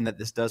 assuming that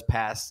this does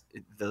pass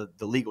the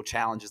legal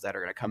challenges that are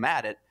going to come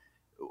at it,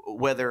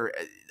 whether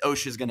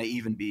OSHA is going to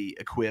even be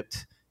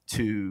equipped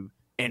to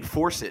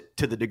enforce it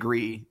to the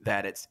degree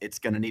that it's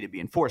going to need to be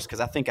enforced. Because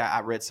I think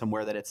I read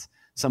somewhere that it's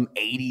some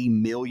 80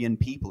 million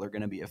people are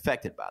going to be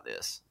affected by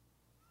this.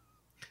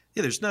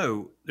 Yeah, there's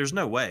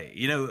no way.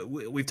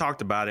 We've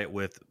talked about it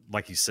with,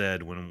 like you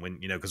said, when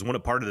because one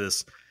part of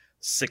this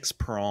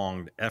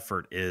 6-pronged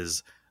effort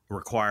is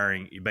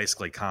requiring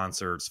basically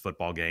concerts,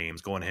 football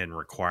games, going ahead and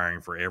requiring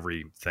for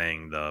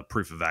everything the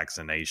proof of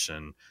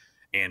vaccination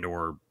and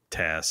or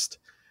test.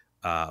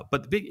 But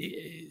the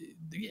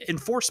big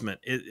enforcement,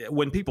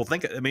 when people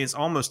think, it's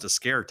almost a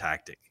scare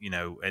tactic,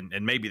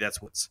 and maybe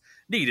that's what's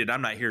needed.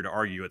 I'm not here to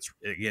argue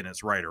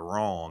it's right or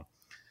wrong.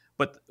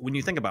 But when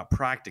you think about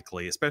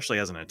practically, especially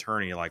as an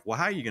attorney, like, well,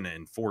 how are you going to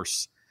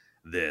enforce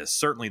this?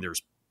 Certainly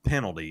there's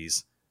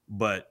penalties,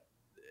 but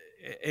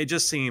it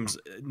just seems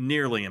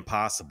nearly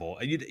impossible.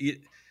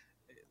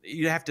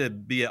 You'd have to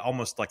be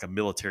almost like a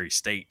military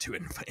state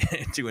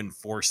to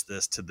enforce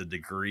this to the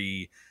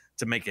degree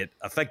to make it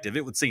effective.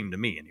 It would seem to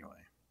me anyway.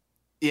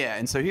 Yeah,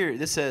 and so here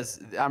this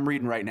says, I'm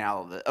reading right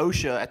now, the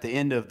OSHA at the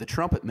end of the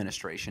Trump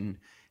administration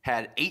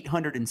had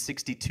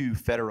 862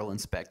 federal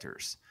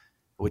inspectors,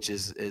 which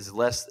is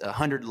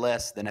 100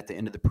 less than at the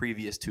end of the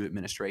previous 2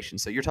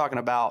 administrations. So you're talking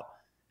about,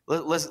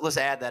 let's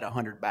add that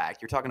 100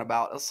 back. You're talking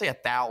about, let's say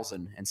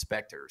 1,000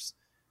 inspectors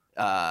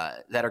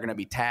that are going to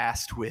be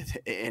tasked with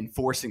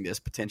enforcing this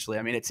potentially.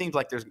 It seems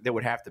like there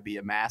would have to be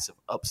a massive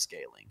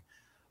upscaling.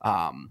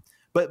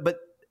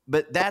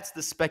 But that's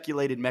the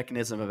speculated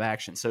mechanism of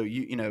action. So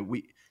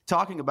we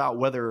talking about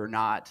whether or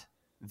not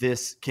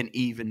this can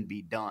even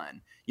be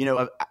done.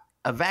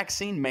 A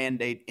vaccine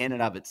mandate in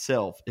and of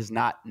itself is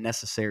not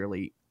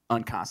necessarily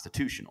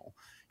unconstitutional.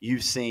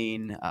 You've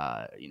seen,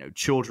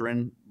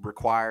 children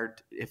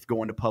required, if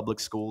going to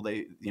public school,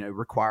 they,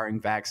 requiring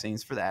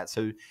vaccines for that.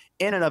 So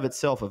in and of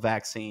itself, a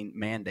vaccine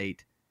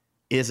mandate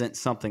isn't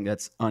something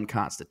that's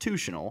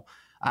unconstitutional.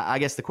 I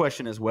guess the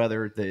question is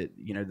whether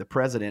the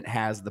president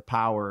has the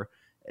power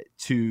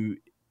to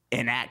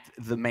enact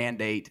the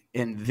mandate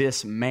in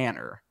this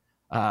manner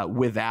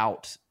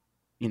without,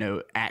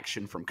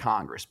 action from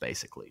Congress,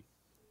 basically.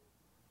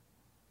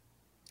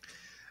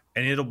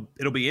 And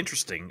it'll be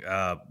interesting.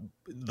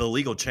 The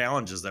legal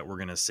challenges that we're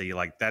going to see,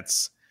 like that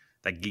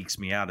geeks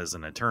me out as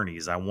an attorney.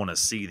 Is I want to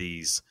see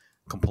these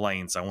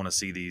complaints. I want to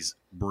see these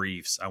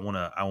briefs. I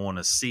want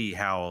to see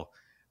how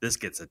this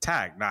gets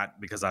attacked.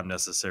 Not because I'm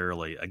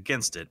necessarily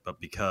against it,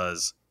 but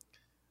because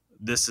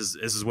this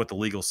is what the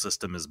legal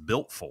system is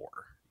built for.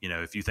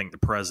 If you think the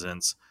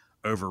president's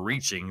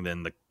overreaching,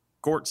 then the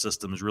court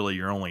system is really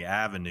your only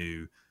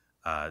avenue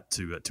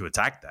to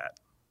attack that.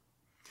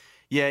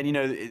 Yeah, and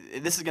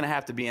this is going to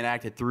have to be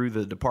enacted through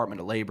the Department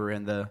of Labor,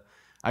 and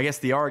I guess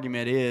the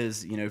argument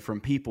is,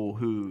 from people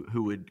who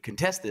would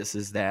contest this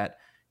is that,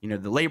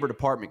 the Labor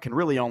Department can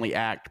really only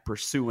act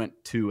pursuant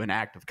to an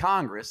act of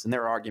Congress, and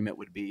their argument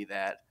would be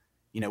that,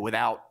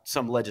 without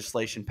some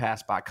legislation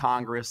passed by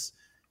Congress,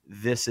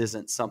 this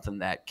isn't something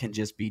that can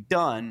just be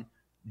done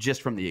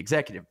just from the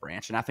executive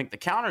branch. And I think the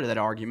counter to that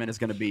argument is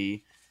going to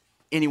be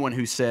anyone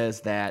who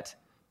says that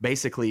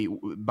basically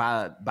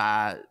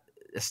by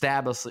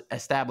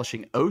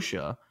establishing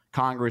OSHA,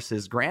 Congress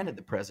has granted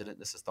the president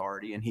this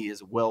authority, and he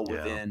is well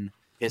within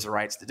his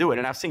rights to do it.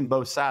 And I've seen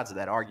both sides of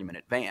that argument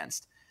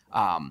advanced.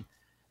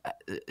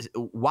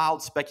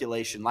 Wild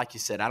speculation, like you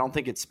said. I don't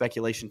think it's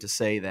speculation to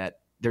say that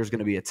there's going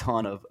to be a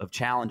ton of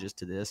challenges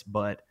to this,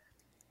 but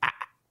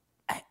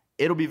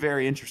it'll be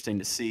very interesting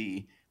to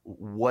see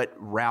what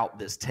route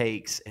this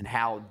takes and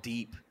how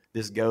deep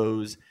this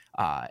goes.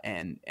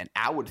 And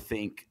I would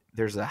think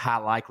there's a high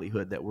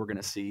likelihood that we're going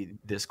to see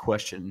this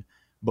question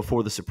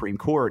before the Supreme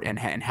Court, and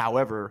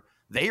however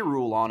they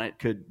rule on it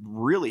could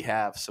really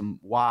have some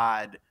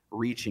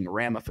wide-reaching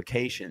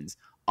ramifications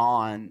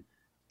on,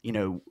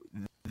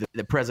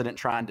 the president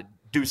trying to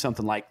do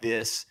something like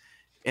this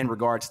in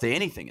regards to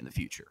anything in the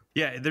future.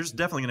 Yeah, there's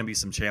definitely going to be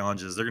some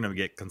challenges. They're going to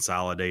get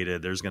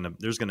consolidated. There's going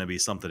to be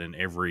something in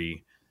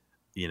every,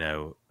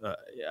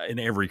 in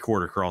every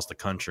court across the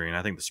country, and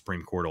I think the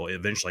Supreme Court will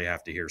eventually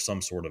have to hear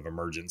some sort of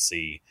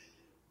emergency.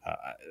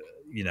 That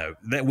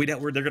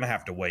they're going to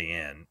have to weigh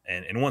in,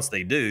 and once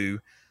they do,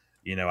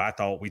 I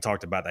thought we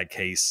talked about that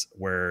case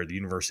where the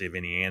University of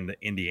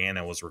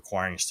Indiana was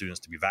requiring students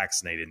to be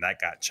vaccinated, and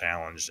that got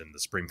challenged, and the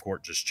Supreme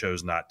Court just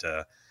chose not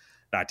to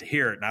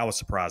hear it. And I was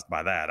surprised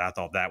by that. I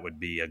thought that would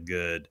be a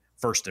good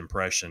first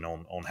impression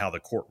on how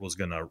the court was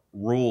going to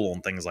rule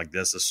on things like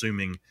this,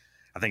 assuming,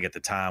 I think at the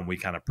time we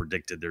kind of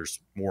predicted there's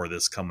more of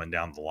this coming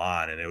down the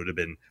line, and it would have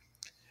been,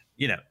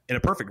 in a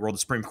perfect world, the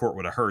Supreme Court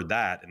would have heard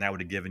that, and that would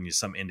have given you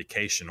some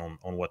indication on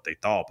what they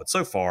thought. But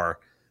so far,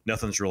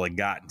 nothing's really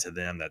gotten to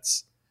them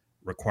that's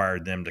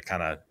required them to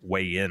kind of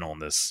weigh in on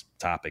this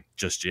topic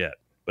just yet.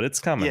 But it's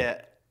coming.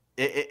 Yeah,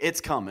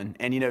 it's coming.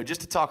 And,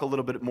 just to talk a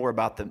little bit more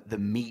about the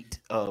meat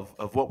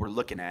of what we're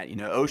looking at,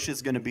 OSHA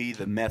is going to be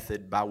the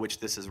method by which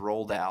this is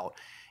rolled out.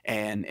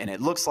 And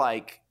it looks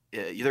like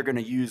they're going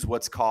to use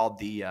what's called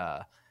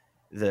the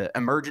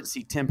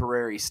emergency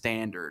temporary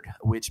standard,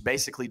 which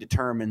basically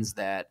determines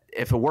that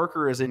if a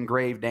worker is in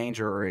grave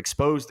danger or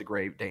exposed to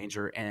grave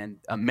danger and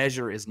a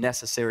measure is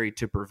necessary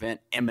to prevent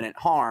imminent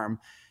harm,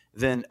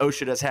 then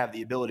OSHA does have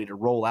the ability to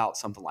roll out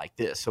something like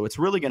this. So it's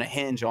really going to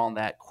hinge on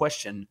that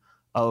question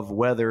of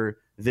whether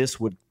this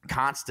would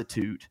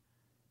constitute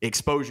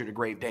exposure to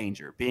grave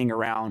danger, being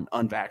around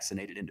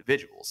unvaccinated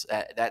individuals.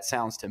 That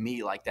sounds to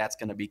me like that's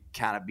going to be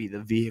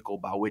the vehicle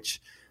by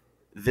which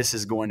this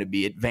is going to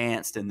be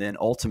advanced and then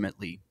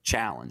ultimately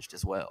challenged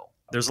as well.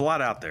 There's a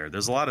lot out there.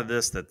 There's a lot of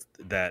this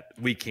that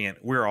we can't.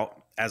 We're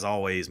all, as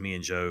always, me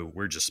and Joe,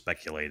 we're just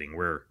speculating.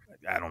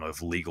 I don't know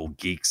if legal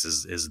geeks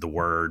is the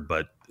word,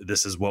 but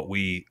this is what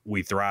we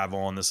thrive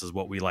on. This is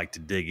what we like to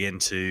dig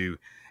into.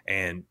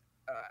 And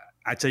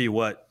I tell you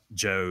what,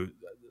 Joe,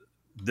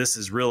 this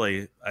is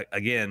really,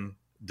 again,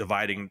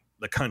 dividing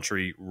the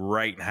country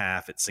right in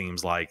half, it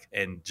seems like.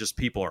 And just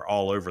people are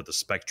all over the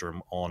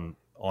spectrum on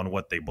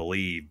what they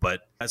believe.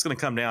 But it's going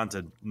to come down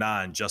to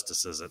 9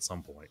 justices at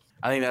some point.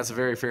 I think that's a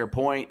very fair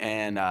point,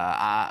 and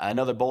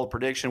another bold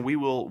prediction: we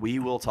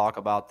will talk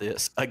about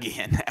this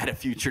again at a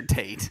future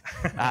date.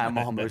 I'm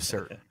almost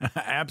certain.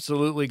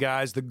 Absolutely,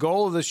 guys. The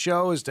goal of the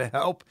show is to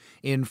help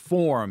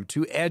inform,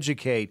 to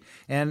educate,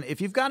 and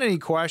if you've got any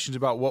questions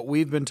about what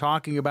we've been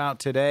talking about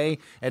today,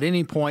 at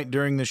any point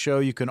during the show,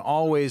 you can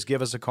always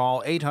give us a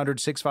call,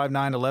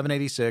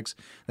 800-659-1186.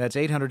 That's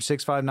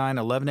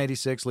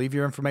 800-659-1186. Leave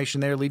your information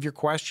there, leave your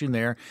question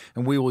there,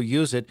 and we will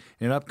use it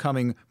in an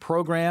upcoming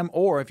program,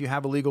 or if you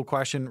have a legal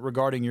question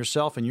regarding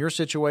yourself and your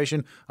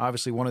situation,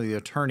 obviously one of the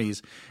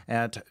attorneys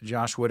at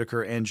Josh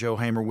Whitaker and Joe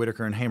Hamer,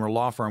 Whitaker and Hamer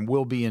Law Firm,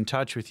 will be in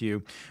touch with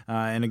you.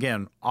 And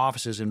again,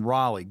 offices in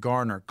Raleigh,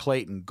 Garner,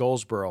 Clayton,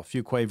 Goldsboro,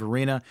 Fuquay,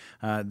 Varina,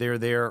 they're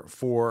there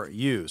for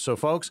you. So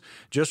folks,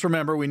 just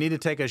remember, we need to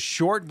take a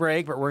short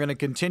break, but we're going to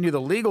continue the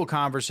legal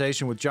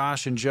conversation with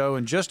Josh and Joe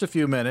in just a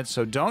few minutes.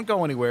 So don't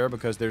go anywhere,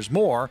 because there's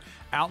more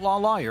Outlaw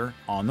Lawyer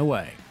on the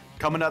way.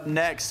 Coming up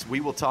next, we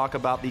will talk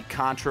about the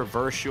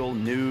controversial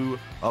new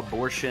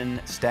abortion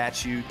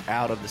statute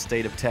out of the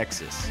state of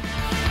Texas.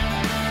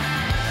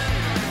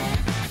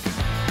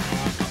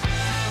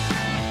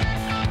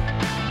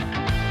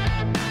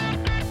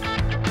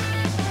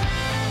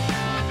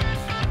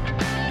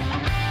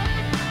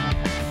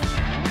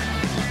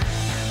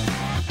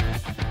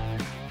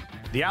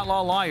 The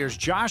Outlaw Lawyers,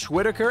 Josh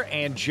Whitaker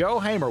and Joe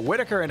Hamer,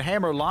 Whitaker and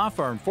Hamer Law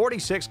Firm,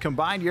 46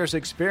 combined years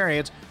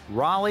experience,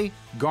 Raleigh,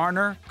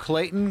 Garner,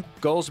 Clayton,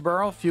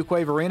 Goldsboro,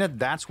 Fuquay, Varina.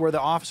 That's where the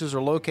offices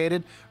are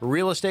located.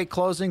 Real estate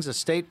closings,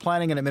 estate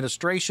planning and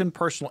administration,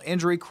 personal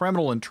injury,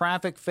 criminal and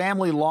traffic,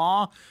 family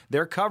law.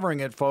 They're covering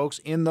it, folks,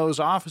 in those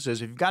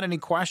offices. If you've got any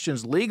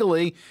questions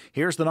legally,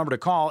 here's the number to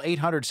call,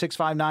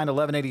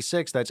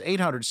 800-659-1186. That's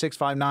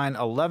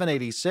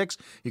 800-659-1186.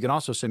 You can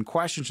also send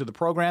questions to the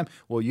program.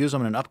 We'll use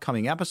them in an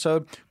upcoming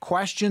episode.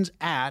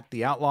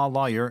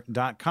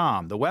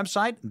 Questions@theoutlawlawyer.com. The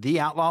website,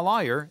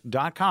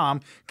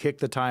 theoutlawlawyer.com. Kick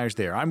the tires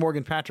there. I'm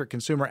Morgan Patrick,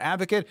 consumer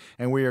advocate,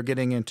 and we are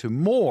getting into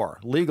more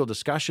legal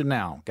discussion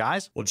now.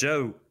 Guys? Well,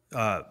 Joe,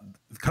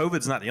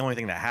 COVID's not the only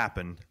thing that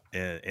happened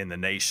in the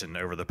nation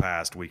over the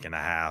past week and a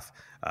half.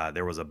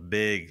 There was a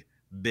big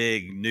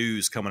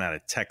news coming out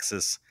of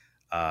Texas.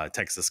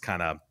 Texas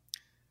kind of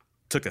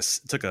took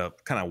a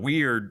kind of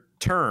weird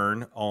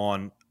turn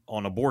on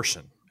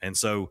abortion. And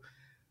so,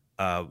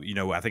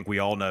 I think we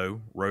all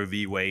know Roe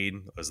v. Wade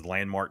was the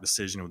landmark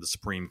decision of the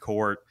Supreme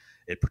Court.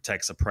 It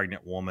protects a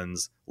pregnant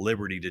woman's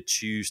liberty to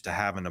choose to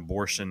have an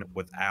abortion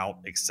without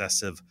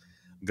excessive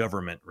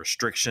government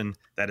restriction.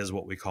 That is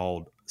what we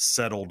call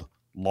settled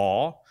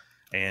law.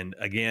 And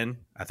again,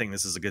 I think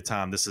this is a good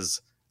time.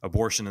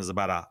 Abortion is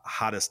about a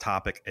hottest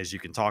topic as you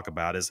can talk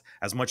about, as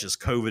much as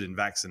COVID and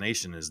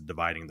vaccination is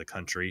dividing the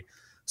country.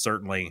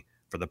 Certainly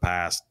for the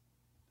past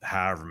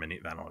however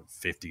many,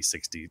 50,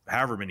 60,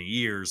 however many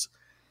years,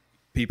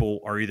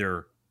 people are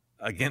either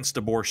against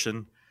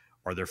abortion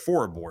or they're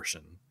for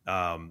abortion.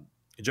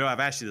 Joe, I've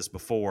asked you this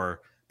before,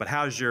 but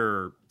how's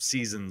your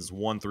seasons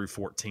 1 through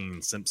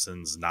 14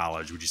 Simpsons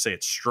knowledge? Would you say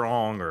it's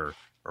strong or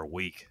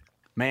weak?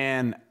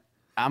 Man,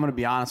 I'm going to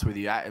be honest with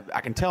you.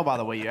 I can tell by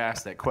the way you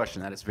asked that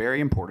question that it's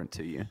very important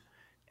to you.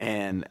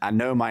 And I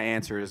know my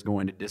answer is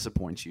going to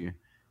disappoint you.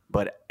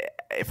 But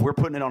if we're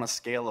putting it on a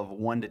scale of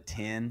 1 to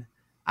 10,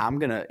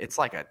 it's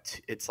like a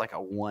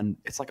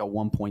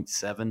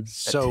 1.7.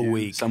 So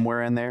weak.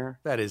 Somewhere in there.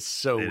 That is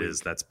so weak. It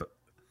is. That's bad.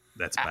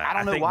 I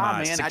don't know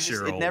why, man.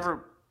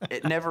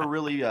 It never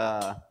really.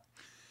 I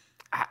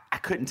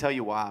couldn't tell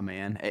you why,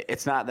 man.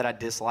 It's not that I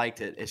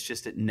disliked it. It's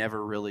just it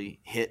never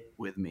really hit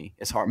with me.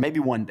 It's hard. Maybe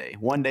one day.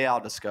 One day I'll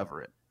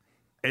discover it.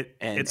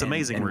 It's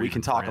amazing. And we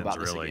can talk about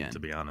this really, again. To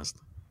be honest,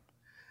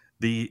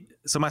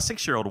 so my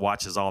 6-year-old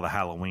watches all the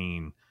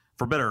Halloween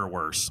for better or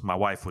worse, my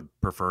wife would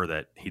prefer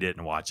that he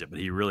didn't watch it, but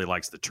he really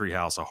likes the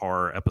Treehouse of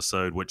Horror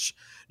episode, which,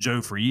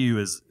 Joe, for you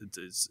is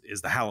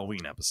the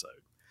Halloween episode.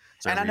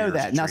 So and I know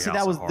that. Now, see,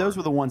 those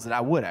were the ones that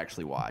I would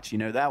actually watch. You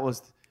know, that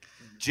was,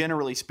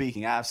 generally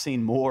speaking, I've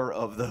seen more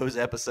of those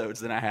episodes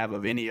than I have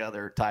of any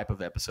other type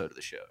of episode of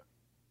the show.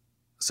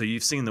 So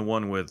you've seen the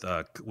one with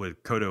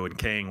Kodo and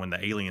Kang when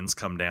the aliens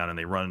come down and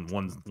they run.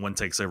 One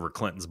takes over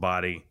Clinton's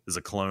body as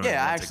a clone.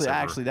 Yeah,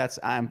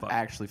 I'm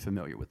actually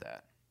familiar with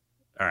that.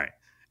 All right,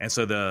 and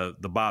so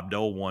the Bob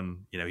Dole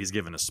one, you know, he's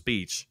giving a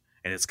speech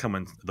and it's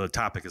coming. The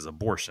topic is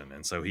abortion,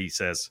 and so he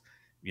says,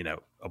 you know,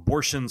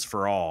 abortions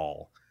for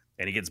all,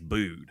 and he gets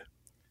booed.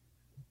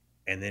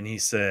 And then he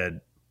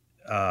said,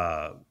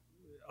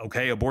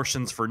 okay,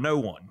 abortions for no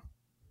one,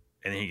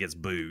 and then he gets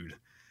booed.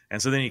 And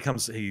so then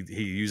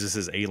he uses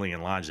his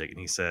alien logic and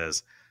he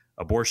says,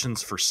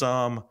 abortions for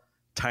some,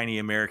 tiny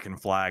American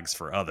flags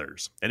for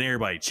others. And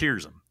everybody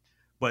cheers him.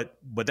 But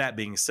that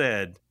being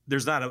said,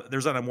 there's not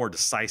a more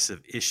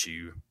decisive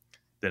issue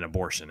than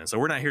abortion. And so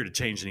we're not here to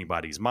change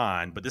anybody's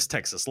mind, but this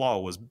Texas law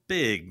was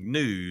big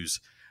news,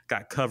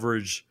 got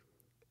coverage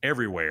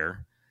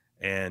everywhere.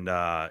 And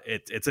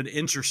it's an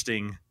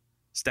interesting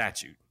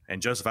statute.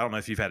 And Joseph, I don't know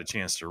if you've had a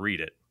chance to read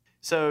it.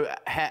 So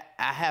I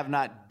have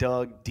not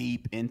dug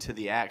deep into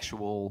the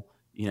actual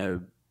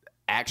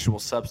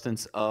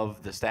substance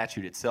of the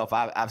statute itself.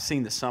 I've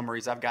seen the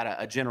summaries. I've got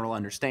a general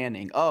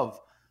understanding of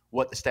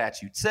what the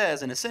statute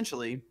says. And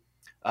essentially,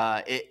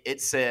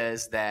 it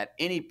says that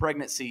any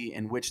pregnancy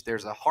in which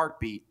there's a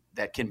heartbeat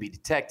that can be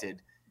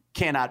detected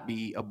cannot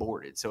be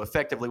aborted. So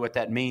effectively what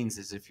that means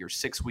is if you're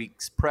 6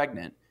 weeks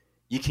pregnant,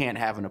 you can't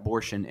have an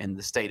abortion in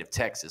the state of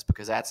Texas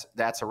because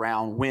that's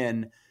around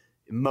when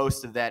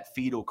most of that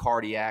fetal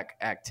cardiac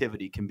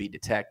activity can be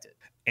detected.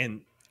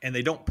 And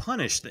they don't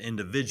punish the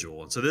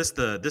individual. And so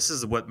this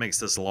is what makes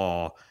this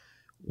law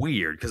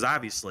weird, because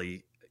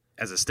obviously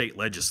as a state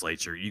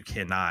legislature, you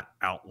cannot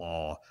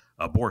outlaw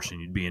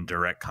abortion. You'd be in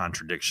direct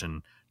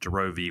contradiction to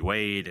Roe v.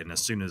 Wade. And as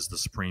soon as the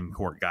Supreme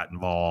Court got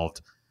involved,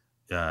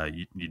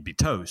 you'd be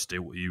toast.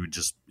 You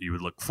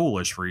would look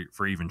foolish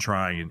for even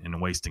trying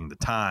and wasting the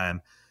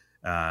time.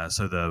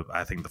 So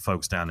I think the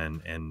folks down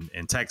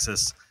in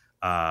Texas,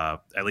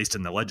 at least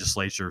in the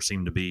legislature,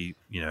 seem to be,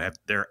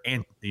 they're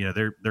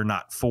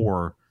not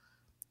for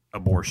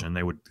abortion.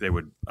 They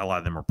would, a lot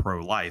of them are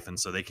pro-life. And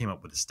so they came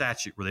up with a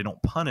statute where they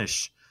don't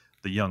punish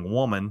the young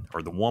woman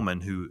or the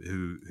woman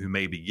who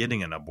may be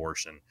getting an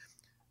abortion,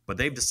 but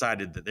they've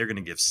decided that they're going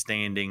to give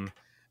standing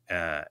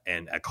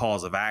and a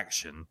cause of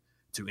action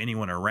to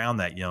anyone around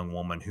that young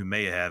woman who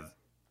may have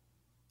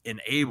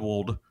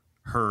enabled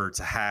her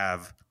to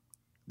have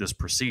this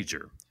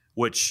procedure,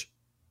 which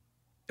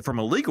from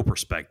a legal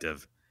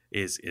perspective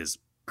is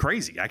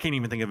crazy. I can't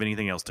even think of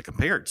anything else to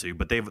compare it to,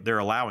 but they're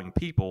allowing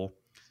people,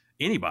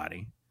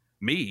 anybody,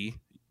 me,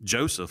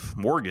 Joseph,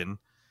 Morgan,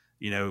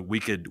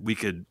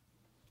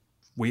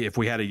 if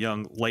we had a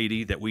young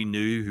lady that we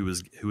knew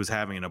who was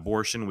having an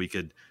abortion, we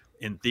could,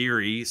 in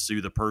theory,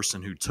 sue the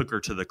person who took her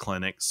to the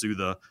clinic, sue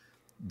the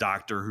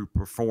doctor who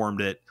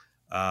performed it.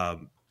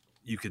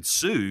 You could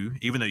sue,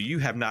 even though you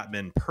have not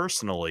been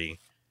personally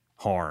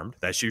harmed.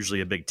 That's usually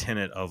a big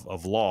tenet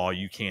of law.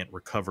 You can't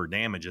recover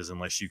damages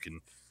unless you can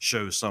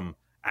show some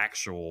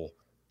actual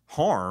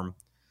harm.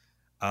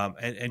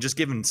 And just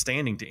giving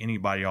standing to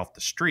anybody off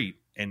the street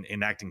and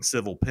enacting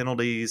civil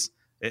penalties.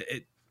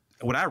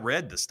 When I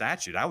read the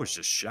statute, I was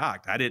just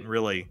shocked. I didn't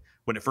really,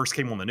 when it first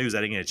came on the news,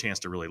 I didn't get a chance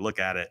to really look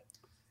at it.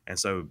 And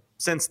so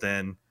since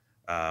then,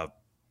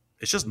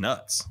 it's just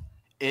nuts.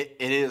 It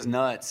is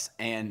nuts.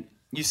 And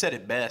you said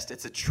it best.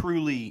 It's a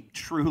truly,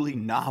 truly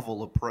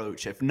novel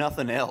approach, if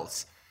nothing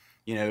else,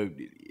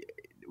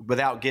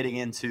 without getting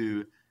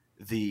into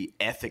the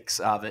ethics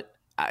of it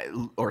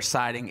or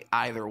siding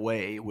either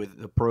way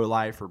with the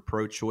pro-life or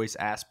pro-choice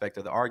aspect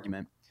of the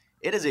argument.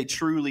 It is a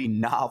truly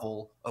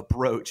novel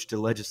approach to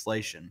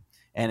legislation.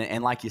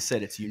 And like you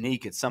said, it's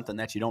unique. It's something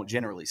that you don't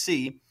generally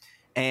see.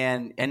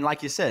 And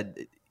like you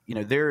said,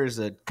 there is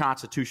a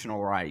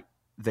constitutional right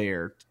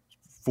there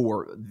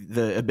for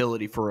the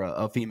ability for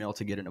a female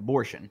to get an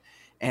abortion.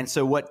 And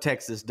so what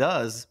Texas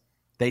does,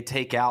 they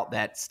take out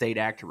that state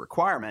actor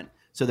requirement.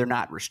 So they're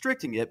not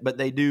restricting it, but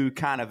they do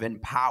kind of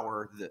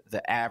empower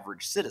the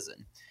average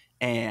citizen.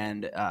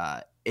 And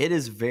it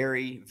is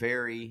very,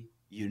 very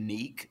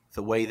unique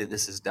the way that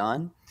this is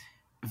done.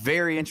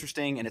 Very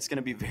interesting. And it's going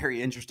to be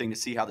very interesting to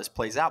see how this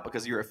plays out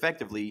because you're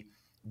effectively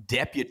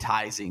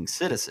deputizing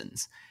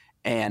citizens.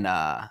 And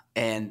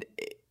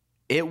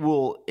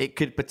it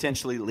could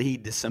potentially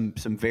lead to some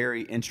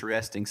very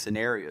interesting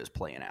scenarios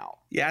playing out.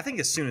 Yeah, I think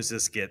as soon as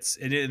this gets,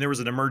 and there was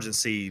an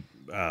emergency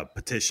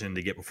petition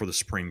to get before the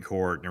Supreme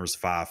Court, and there was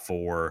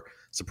 5-4.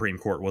 Supreme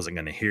Court wasn't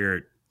going to hear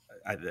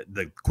it.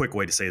 The quick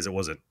way to say is it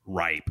wasn't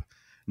ripe.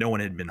 No one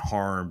had been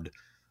harmed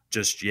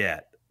just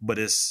yet. But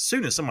as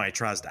soon as somebody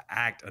tries to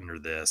act under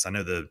this, I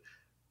know the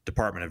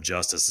Department of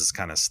Justice has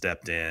kind of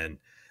stepped in.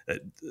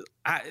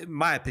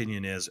 My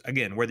opinion is,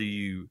 again, whether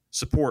you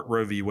support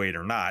Roe v. Wade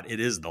or not,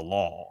 it is the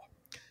law.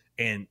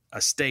 And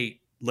a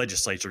state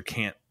legislature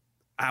can't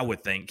I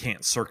would think,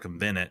 can't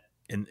circumvent it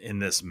in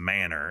this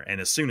manner. And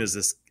as soon as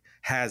this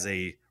has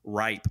a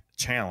ripe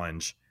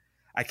challenge,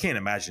 I can't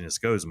imagine this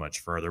goes much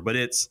further. But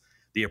it's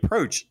the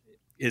approach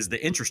is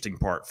the interesting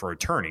part for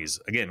attorneys.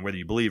 Again, whether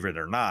you believe it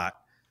or not,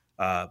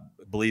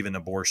 believe in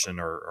abortion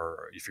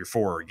or if you're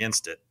for or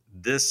against it,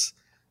 this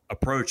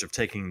approach of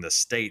taking the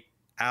state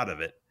out of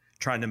it,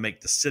 trying to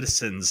make the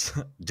citizens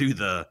do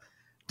the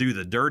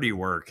dirty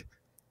work,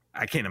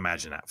 I can't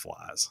imagine that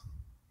flies.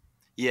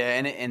 Yeah,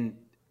 and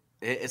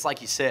it's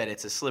like you said,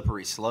 it's a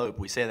slippery slope.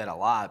 We say that a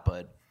lot,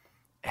 but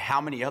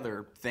how many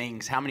other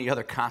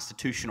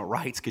constitutional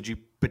rights could you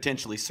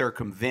potentially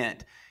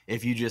circumvent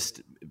if you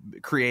just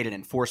create an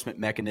enforcement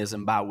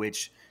mechanism by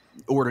which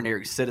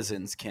ordinary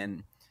citizens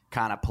can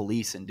kind of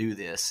police and do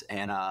this?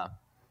 And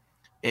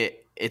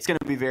it's going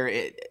to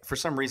be for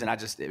some reason,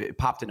 it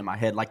popped into my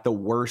head like the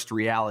worst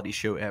reality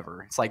show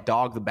ever. It's like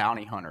Dog the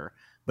Bounty Hunter,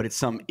 but it's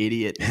some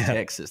idiot in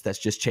Texas that's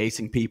just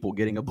chasing people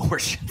getting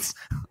abortions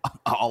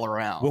all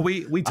around. Well,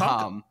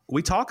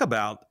 we talk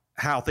about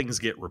how things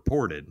get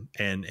reported,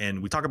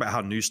 and we talk about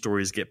how news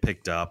stories get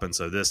picked up. And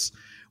so this,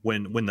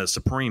 when the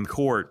Supreme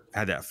Court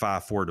had that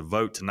 5-4 to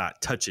vote to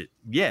not touch it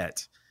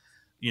yet,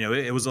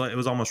 it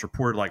was almost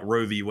reported like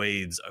Roe v.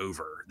 Wade's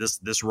over.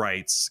 This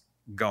right's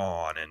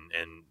gone,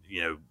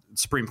 and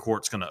Supreme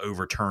Court's going to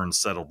overturn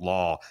settled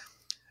law,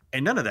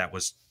 and none of that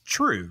was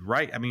true,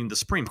 right? I mean, the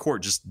Supreme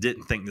Court just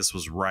didn't think this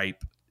was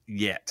ripe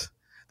yet.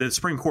 The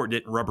Supreme Court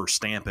didn't rubber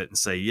stamp it and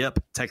say, "Yep,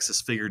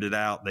 Texas figured it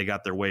out. They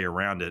got their way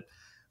around it."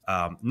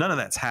 None of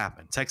that's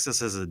happened. Texas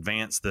has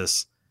advanced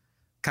this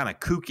kind of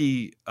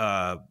kooky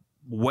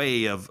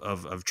way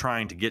of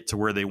trying to get to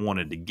where they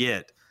wanted to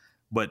get.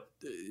 But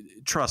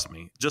trust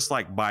me, just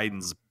like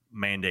Biden's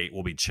mandate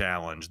will be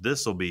challenged,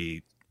 this will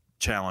be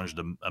challenged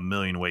a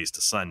million ways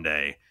to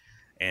Sunday.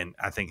 And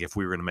I think if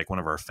we were going to make one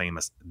of our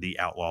famous The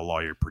Outlaw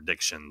Lawyer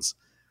predictions,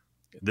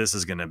 this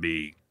is going to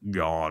be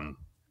gone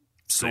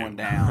soon. Going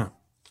down.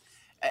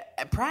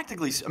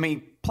 Practically, I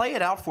mean, play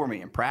it out for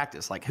me in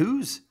practice. Like,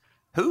 who's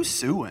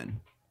suing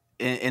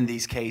in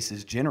these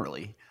cases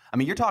generally? I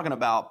mean, you're talking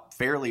about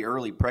fairly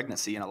early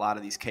pregnancy in a lot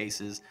of these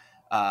cases.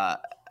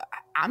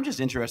 I'm just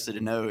interested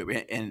to know,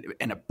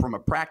 from a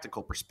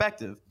practical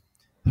perspective,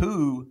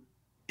 who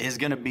is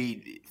going to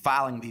be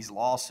filing these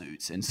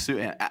lawsuits and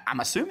I'm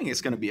assuming it's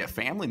going to be a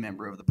family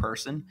member of the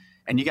person.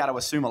 And you got to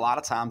assume a lot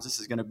of times this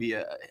is going to be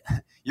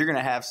you're going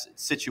to have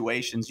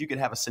situations. You could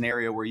have a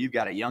scenario where you've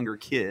got a younger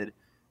kid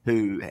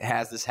who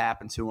has this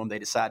happen to them. They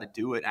decide to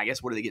do it. And I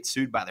guess, what do they get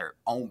sued by their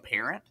own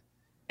parent?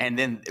 And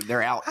then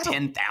they're out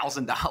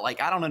 $10,000.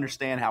 Like, I don't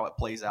understand how it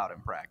plays out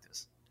in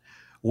practice.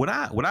 When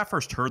I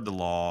first heard the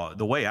law,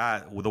 the way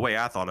I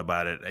thought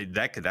about it, I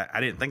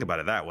didn't think about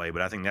it that way,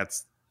 but I think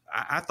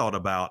I thought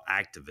about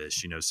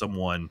activists,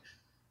 someone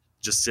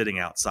just sitting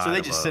outside. So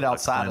they just sit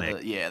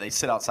outside they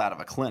sit outside of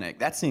a clinic.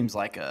 That seems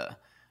like that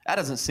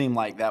doesn't seem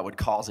like that would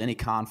cause any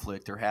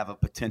conflict or have a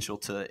potential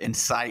to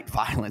incite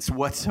violence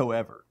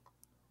whatsoever.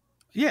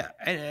 Yeah,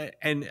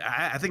 and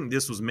I think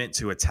this was meant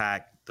to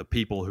attack the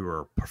people who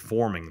are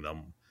performing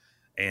them,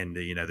 and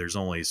there's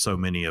only so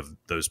many of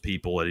those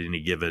people at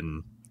any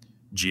given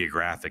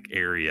geographic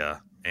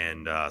area,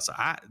 and so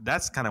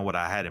that's kind of what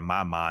I had in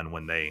my mind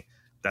when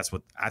that's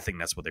what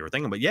they were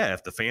thinking. But yeah,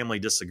 if the family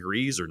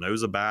disagrees or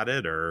knows about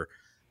it, or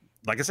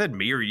like I said,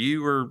 me or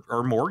you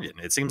or Morgan,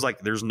 it seems like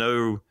there's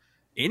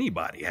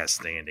anybody has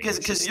standing.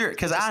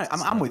 Because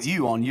I'm with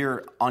you on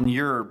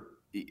your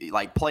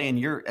like playing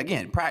your,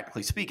 again,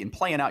 practically speaking,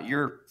 playing out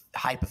your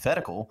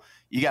hypothetical.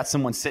 You got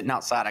someone sitting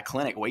outside a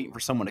clinic waiting for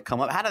someone to come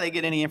up. How do they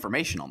get any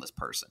information on this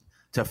person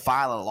to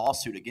file a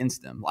lawsuit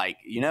against them? Like,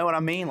 you know what I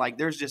mean? Like,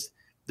 there's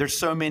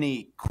so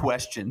many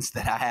questions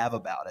that I have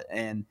about it,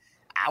 and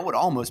I would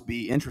almost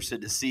be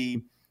interested to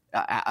see.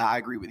 I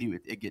agree with you.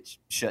 It gets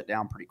shut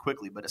down pretty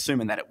quickly, but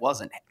assuming that it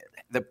wasn't,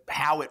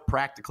 how it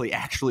practically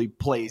actually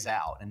plays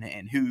out,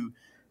 and who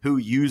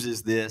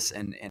uses this,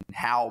 and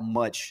how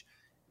much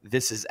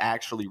this is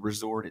actually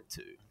resorted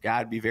to.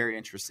 I'd be very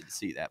interested to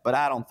see that, but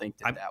I don't think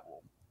that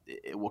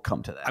it will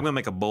come to that. I'm going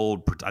to make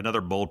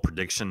another bold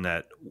prediction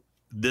that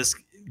this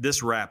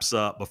wraps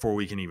up before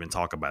we can even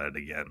talk about it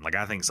again. Like,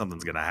 I think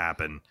something's going to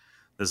happen.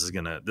 This is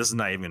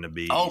not even going to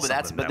be. Oh,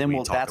 that's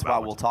why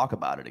we'll talk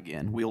about it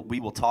again. We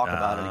will talk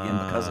about it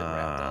again because it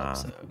wrapped up.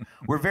 So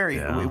we're very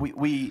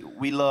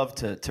we love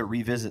to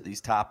revisit these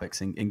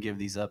topics and give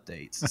these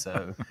updates.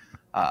 So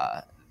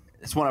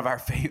it's one of our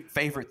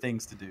favorite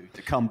things to do,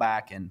 to come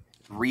back and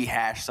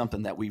rehash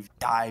something that we've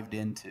dived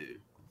into.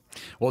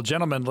 Well,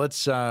 gentlemen,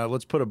 let's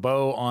put a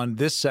bow on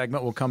this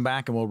segment. We'll come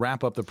back and we'll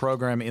wrap up the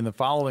program in the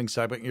following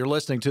segment. You're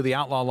listening to the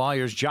Outlaw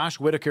Lawyers, Josh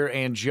Whitaker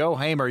and Joe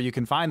Hamer. You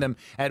can find them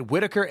at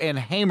Whitaker and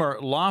Hamer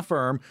Law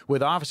Firm,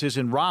 with offices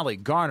in Raleigh,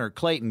 Garner,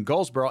 Clayton,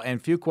 Goldsboro,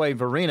 and Fuquay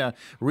Varina.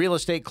 Real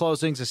estate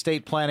closings,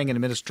 estate planning and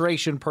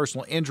administration,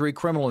 personal injury,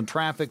 criminal and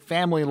traffic,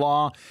 family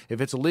law.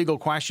 If it's a legal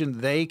question,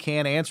 they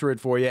can answer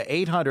it for you.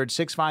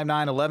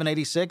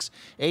 800-659-1186,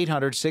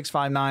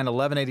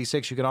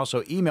 800-659-1186. You can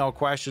also email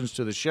questions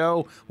to the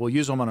show. We'll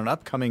use them on an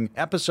upcoming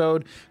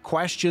episode.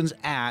 Questions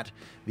at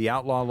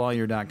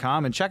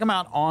theoutlawlawyer.com. And check them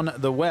out on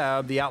the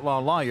web,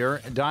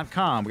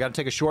 theoutlawlawyer.com. We got to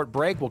take a short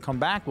break. We'll come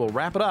back. We'll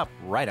wrap it up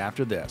right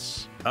after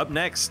this. Up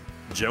next,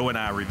 Joe and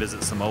I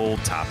revisit some old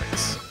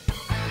topics.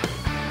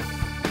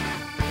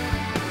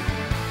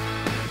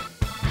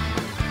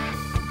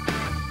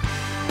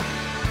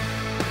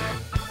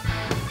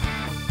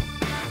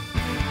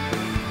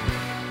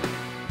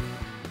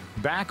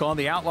 Back on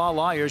the Outlaw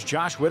Lawyers,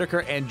 Josh Whitaker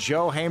and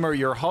Joe Hamer,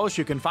 your hosts.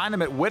 You can find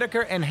them at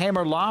Whitaker and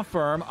Hamer Law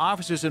Firm,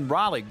 offices in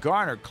Raleigh,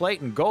 Garner,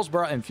 Clayton,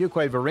 Goldsboro, and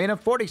Fuquay-Varina.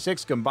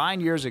 46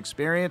 combined years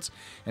experience.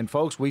 And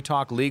folks, we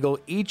talk legal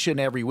each and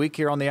every week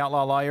here on the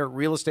Outlaw Lawyer.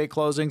 Real estate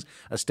closings,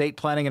 estate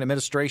planning and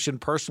administration,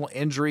 personal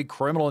injury,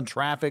 criminal and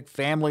traffic,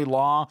 family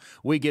law.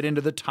 We get into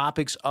the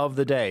topics of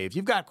the day. If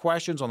you've got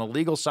questions on the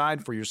legal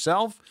side for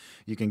yourself,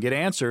 you can get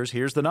answers.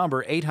 Here's the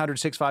number,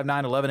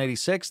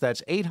 800-659-1186.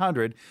 That's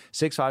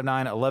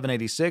 800-659-1186.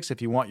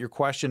 If you want your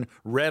question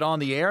read on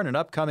the air in an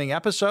upcoming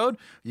episode,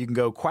 you can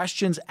go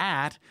questions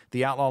at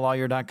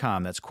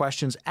theoutlawlawyer.com. That's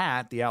questions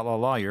at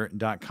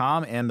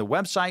theoutlawlawyer.com, and the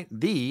website,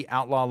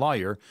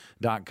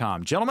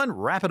 theoutlawlawyer.com. Gentlemen,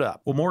 wrap it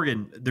up. Well,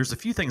 Morgan, there's a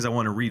few things I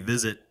want to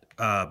revisit,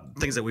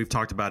 things that we've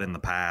talked about in the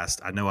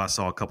past. I know I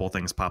saw a couple of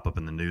things pop up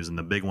in the news, and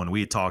the big one, we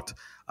had talked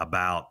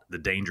about the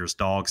dangerous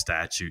dog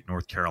statute in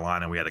North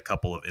Carolina. We had a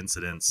couple of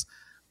incidents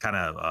kind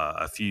of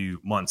a few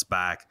months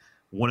back.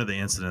 One of the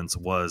incidents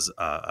was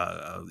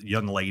a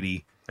young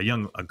lady,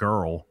 a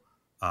girl,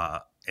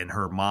 and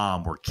her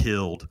mom were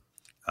killed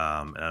in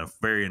a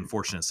very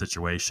unfortunate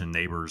situation.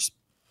 Neighbors,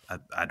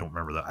 I don't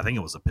remember that. I think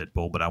it was a pit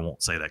bull, but I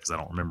won't say that because I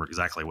don't remember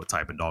exactly what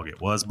type of dog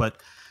it was. But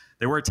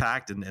they were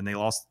attacked and they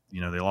lost, they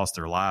lost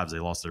their lives. They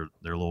lost their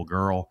little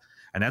girl,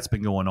 and that's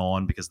been going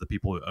on because the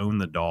people who own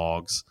the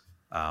dogs,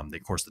 of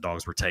course, the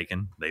dogs were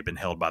taken. They've been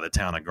held by the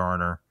town of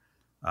Garner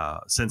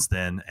since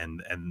then,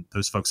 and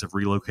those folks have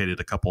relocated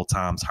a couple of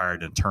times,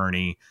 hired an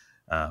attorney,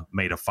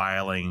 made a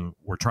filing.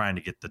 We're trying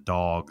to get the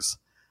dogs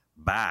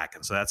back,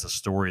 and so that's a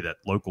story that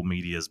local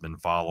media has been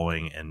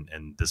following.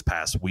 And this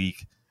past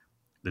week,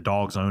 the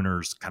dogs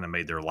owners kind of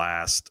made their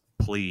last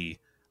plea,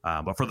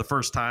 but for the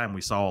first time,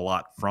 we saw a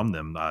lot from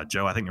them.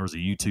 Joe, I think there was a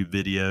YouTube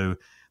video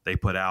they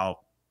put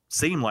out.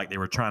 Seemed like they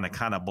were trying to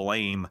kind of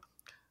blame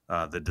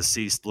the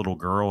deceased little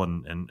girl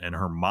and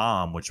her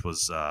mom, which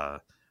was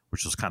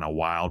kind of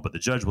wild, but the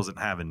judge wasn't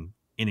having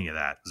any of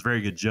that. It was a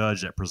very good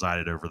judge that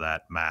presided over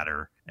that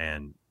matter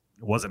and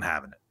wasn't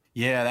having it.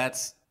 Yeah,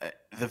 that's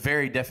the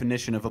very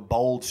definition of a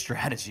bold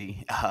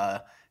strategy,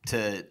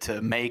 to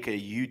make a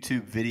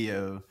YouTube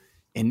video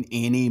in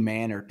any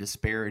manner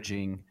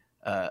disparaging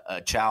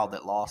a child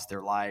that lost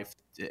their life,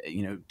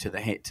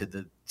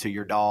 to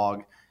your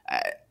dog.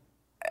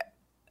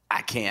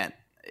 I can't.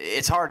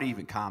 It's hard to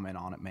even comment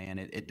on it, man.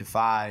 It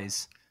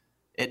defies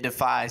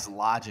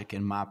logic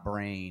in my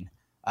brain.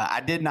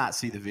 I did not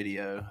see the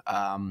video.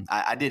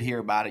 I did hear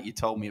about it. You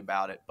told me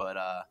about it, but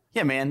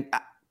yeah, man,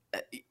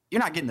 you're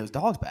not getting those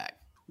dogs back.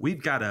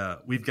 We've got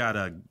a.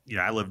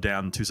 I live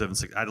down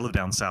 276. I live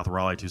down South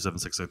Raleigh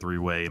 27603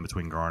 way in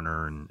between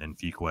Garner and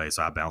Fuquay.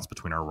 So I bounce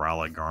between our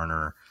Raleigh,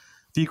 Garner,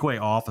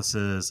 Fuquay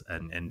offices,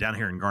 and down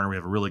here in Garner we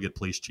have a really good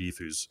police chief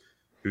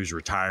who's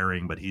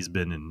retiring, but he's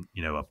been in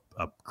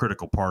a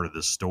critical part of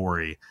this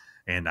story.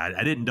 And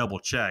I didn't double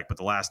check, but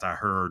the last I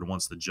heard,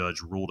 once the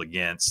judge ruled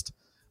against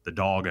the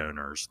dog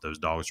owners, those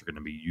dogs are going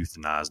to be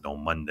euthanized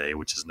on Monday,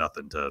 which is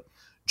nothing to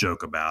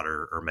joke about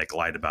or make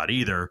light about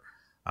either.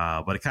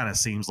 But it kind of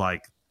seems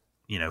like,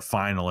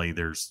 finally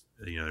there's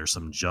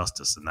some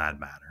justice in that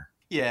matter.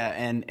 Yeah.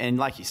 And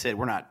like you said,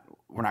 we're not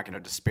going to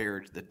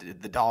disparage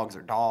the dogs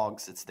are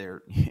dogs.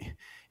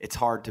 It's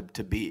hard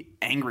to be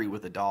angry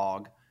with a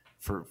dog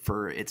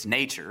for its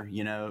nature,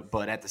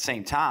 but at the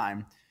same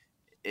time,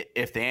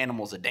 if the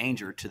animal's a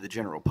danger to the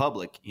general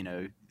public,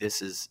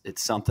 it's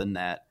something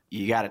that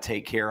you got to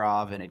take care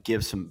of, and it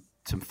gives some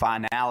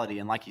finality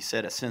and, like you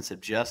said, a sense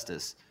of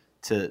justice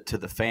to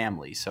the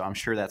family. So I'm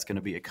sure that's going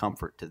to be a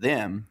comfort to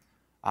them,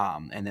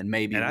 and then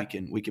maybe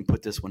we can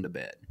put this one to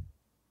bed.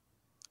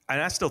 And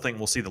I still think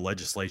we'll see the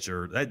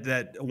legislature.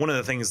 That one of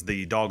the things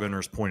the dog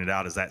owners pointed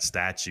out is that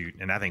statute,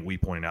 and I think we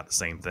pointed out the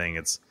same thing.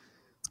 It's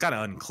kind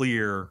of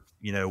unclear,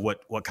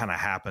 what kind of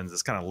happens.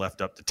 It's kind of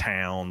left up to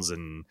towns,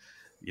 and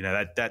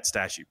that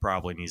statute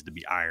probably needs to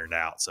be ironed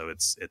out. So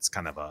it's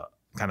kind of a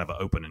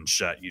open and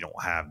shut. You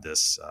don't have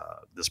this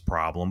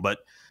problem. But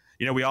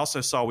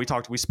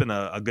we spent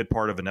a good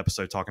part of an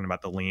episode talking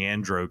about the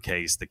Leandro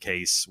case, the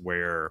case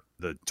where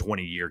the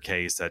 20-year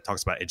case that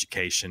talks about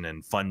education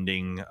and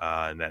funding,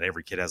 and that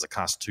every kid has a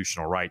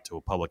constitutional right to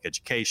a public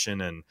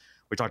education. And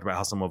we talked about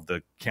how some of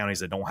the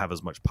counties that don't have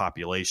as much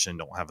population,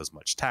 don't have as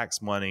much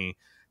tax money,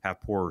 have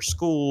poorer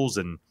schools.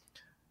 And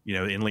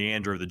in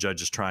Leandro, the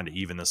judge is trying to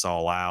even this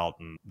all out,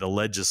 and the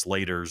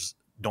legislators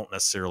don't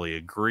necessarily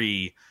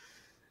agree.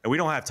 And we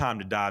don't have time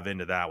to dive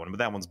into that one, but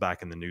that one's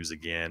back in the news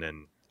again.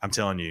 And I'm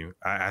telling you,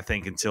 I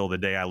think until the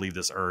day I leave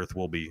this earth,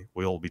 we'll be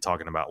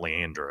talking about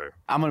Leandro.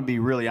 I'm going to be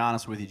really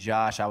honest with you,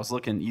 Josh. I was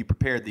looking. You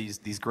prepared these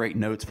great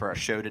notes for our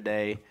show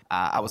today.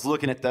 I was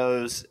looking at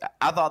those.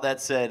 I thought that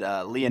said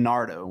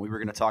Leonardo, and we were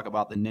going to talk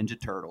about the Ninja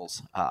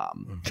Turtles.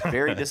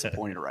 Very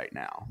disappointed right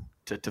now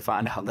to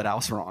find out that I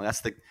was wrong.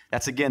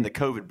 That's again the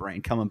COVID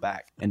brain coming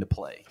back into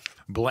play.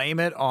 Blame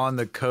it on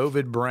the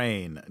COVID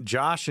brain.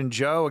 Josh and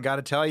Joe, I got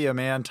to tell you,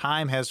 man,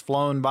 time has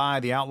flown by.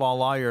 The Outlaw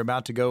Lawyer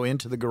about to go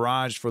into the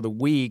garage for the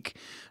week,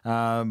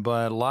 but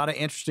a lot of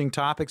interesting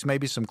topics,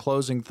 maybe some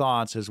closing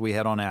thoughts as we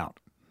head on out.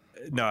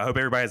 No, I hope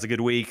everybody has a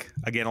good week.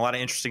 Again, a lot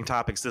of interesting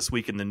topics this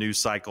week in the news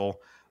cycle.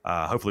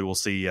 Hopefully we'll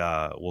see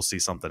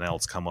something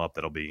else come up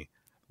that'll be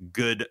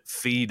good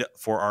feed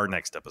for our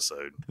next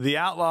episode. The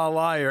Outlaw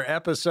Lawyer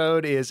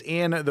episode is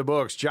in the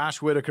books.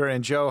 Josh Whitaker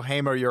and Joe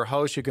Hamer, your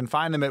hosts. You can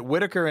find them at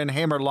Whitaker and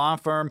Hamer Law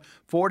Firm,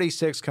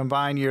 46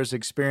 combined years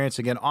experience.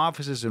 Again,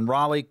 offices in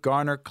Raleigh,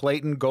 Garner,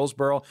 Clayton,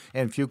 Goldsboro,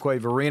 and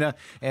Fuquay-Varina.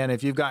 And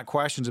if you've got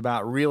questions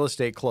about real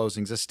estate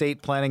closings,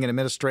 estate planning and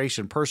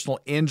administration, personal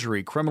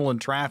injury, criminal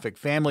and traffic,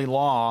 family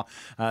law,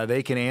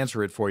 they can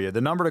answer it for you. The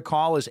number to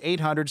call is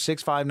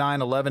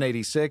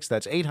 800-659-1186.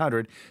 That's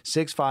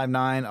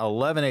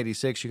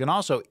 800-659-1186. You can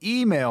also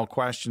email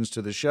questions to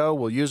the show.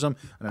 We'll use them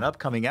in an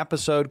upcoming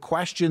episode.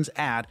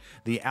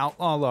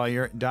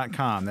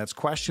 Questions@theoutlawlawyer.com. That's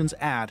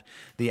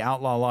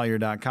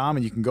questions@theoutlawlawyer.com.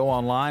 And you can go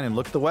online and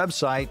look at the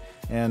website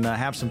and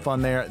have some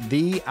fun there.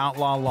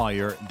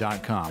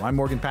 Theoutlawlawyer.com. I'm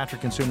Morgan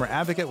Patrick, consumer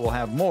advocate. We'll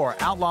have more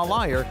Outlaw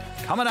Lawyer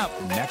coming up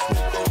next week.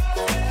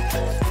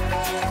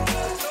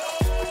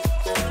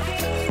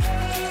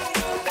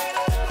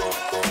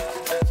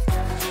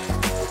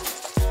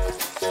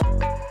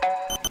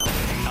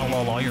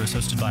 Outlaw Lawyer is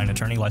hosted by an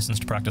attorney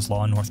licensed to practice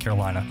law in North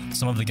Carolina.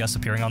 Some of the guests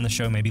appearing on the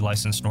show may be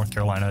licensed North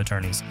Carolina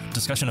attorneys.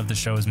 Discussion of this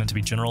show is meant to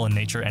be general in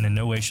nature, and in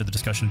no way should the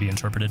discussion be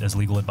interpreted as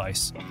legal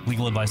advice.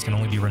 Legal advice can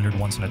only be rendered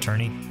once an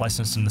attorney,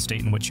 licensed in the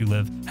state in which you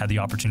live, had the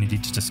opportunity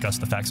to discuss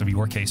the facts of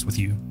your case with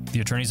you.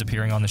 The attorneys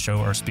appearing on the show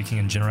are speaking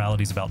in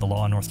generalities about the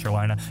law in North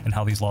Carolina and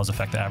how these laws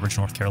affect the average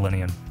North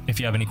Carolinian. If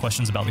you have any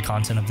questions about the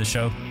content of the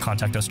show,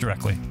 contact us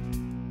directly.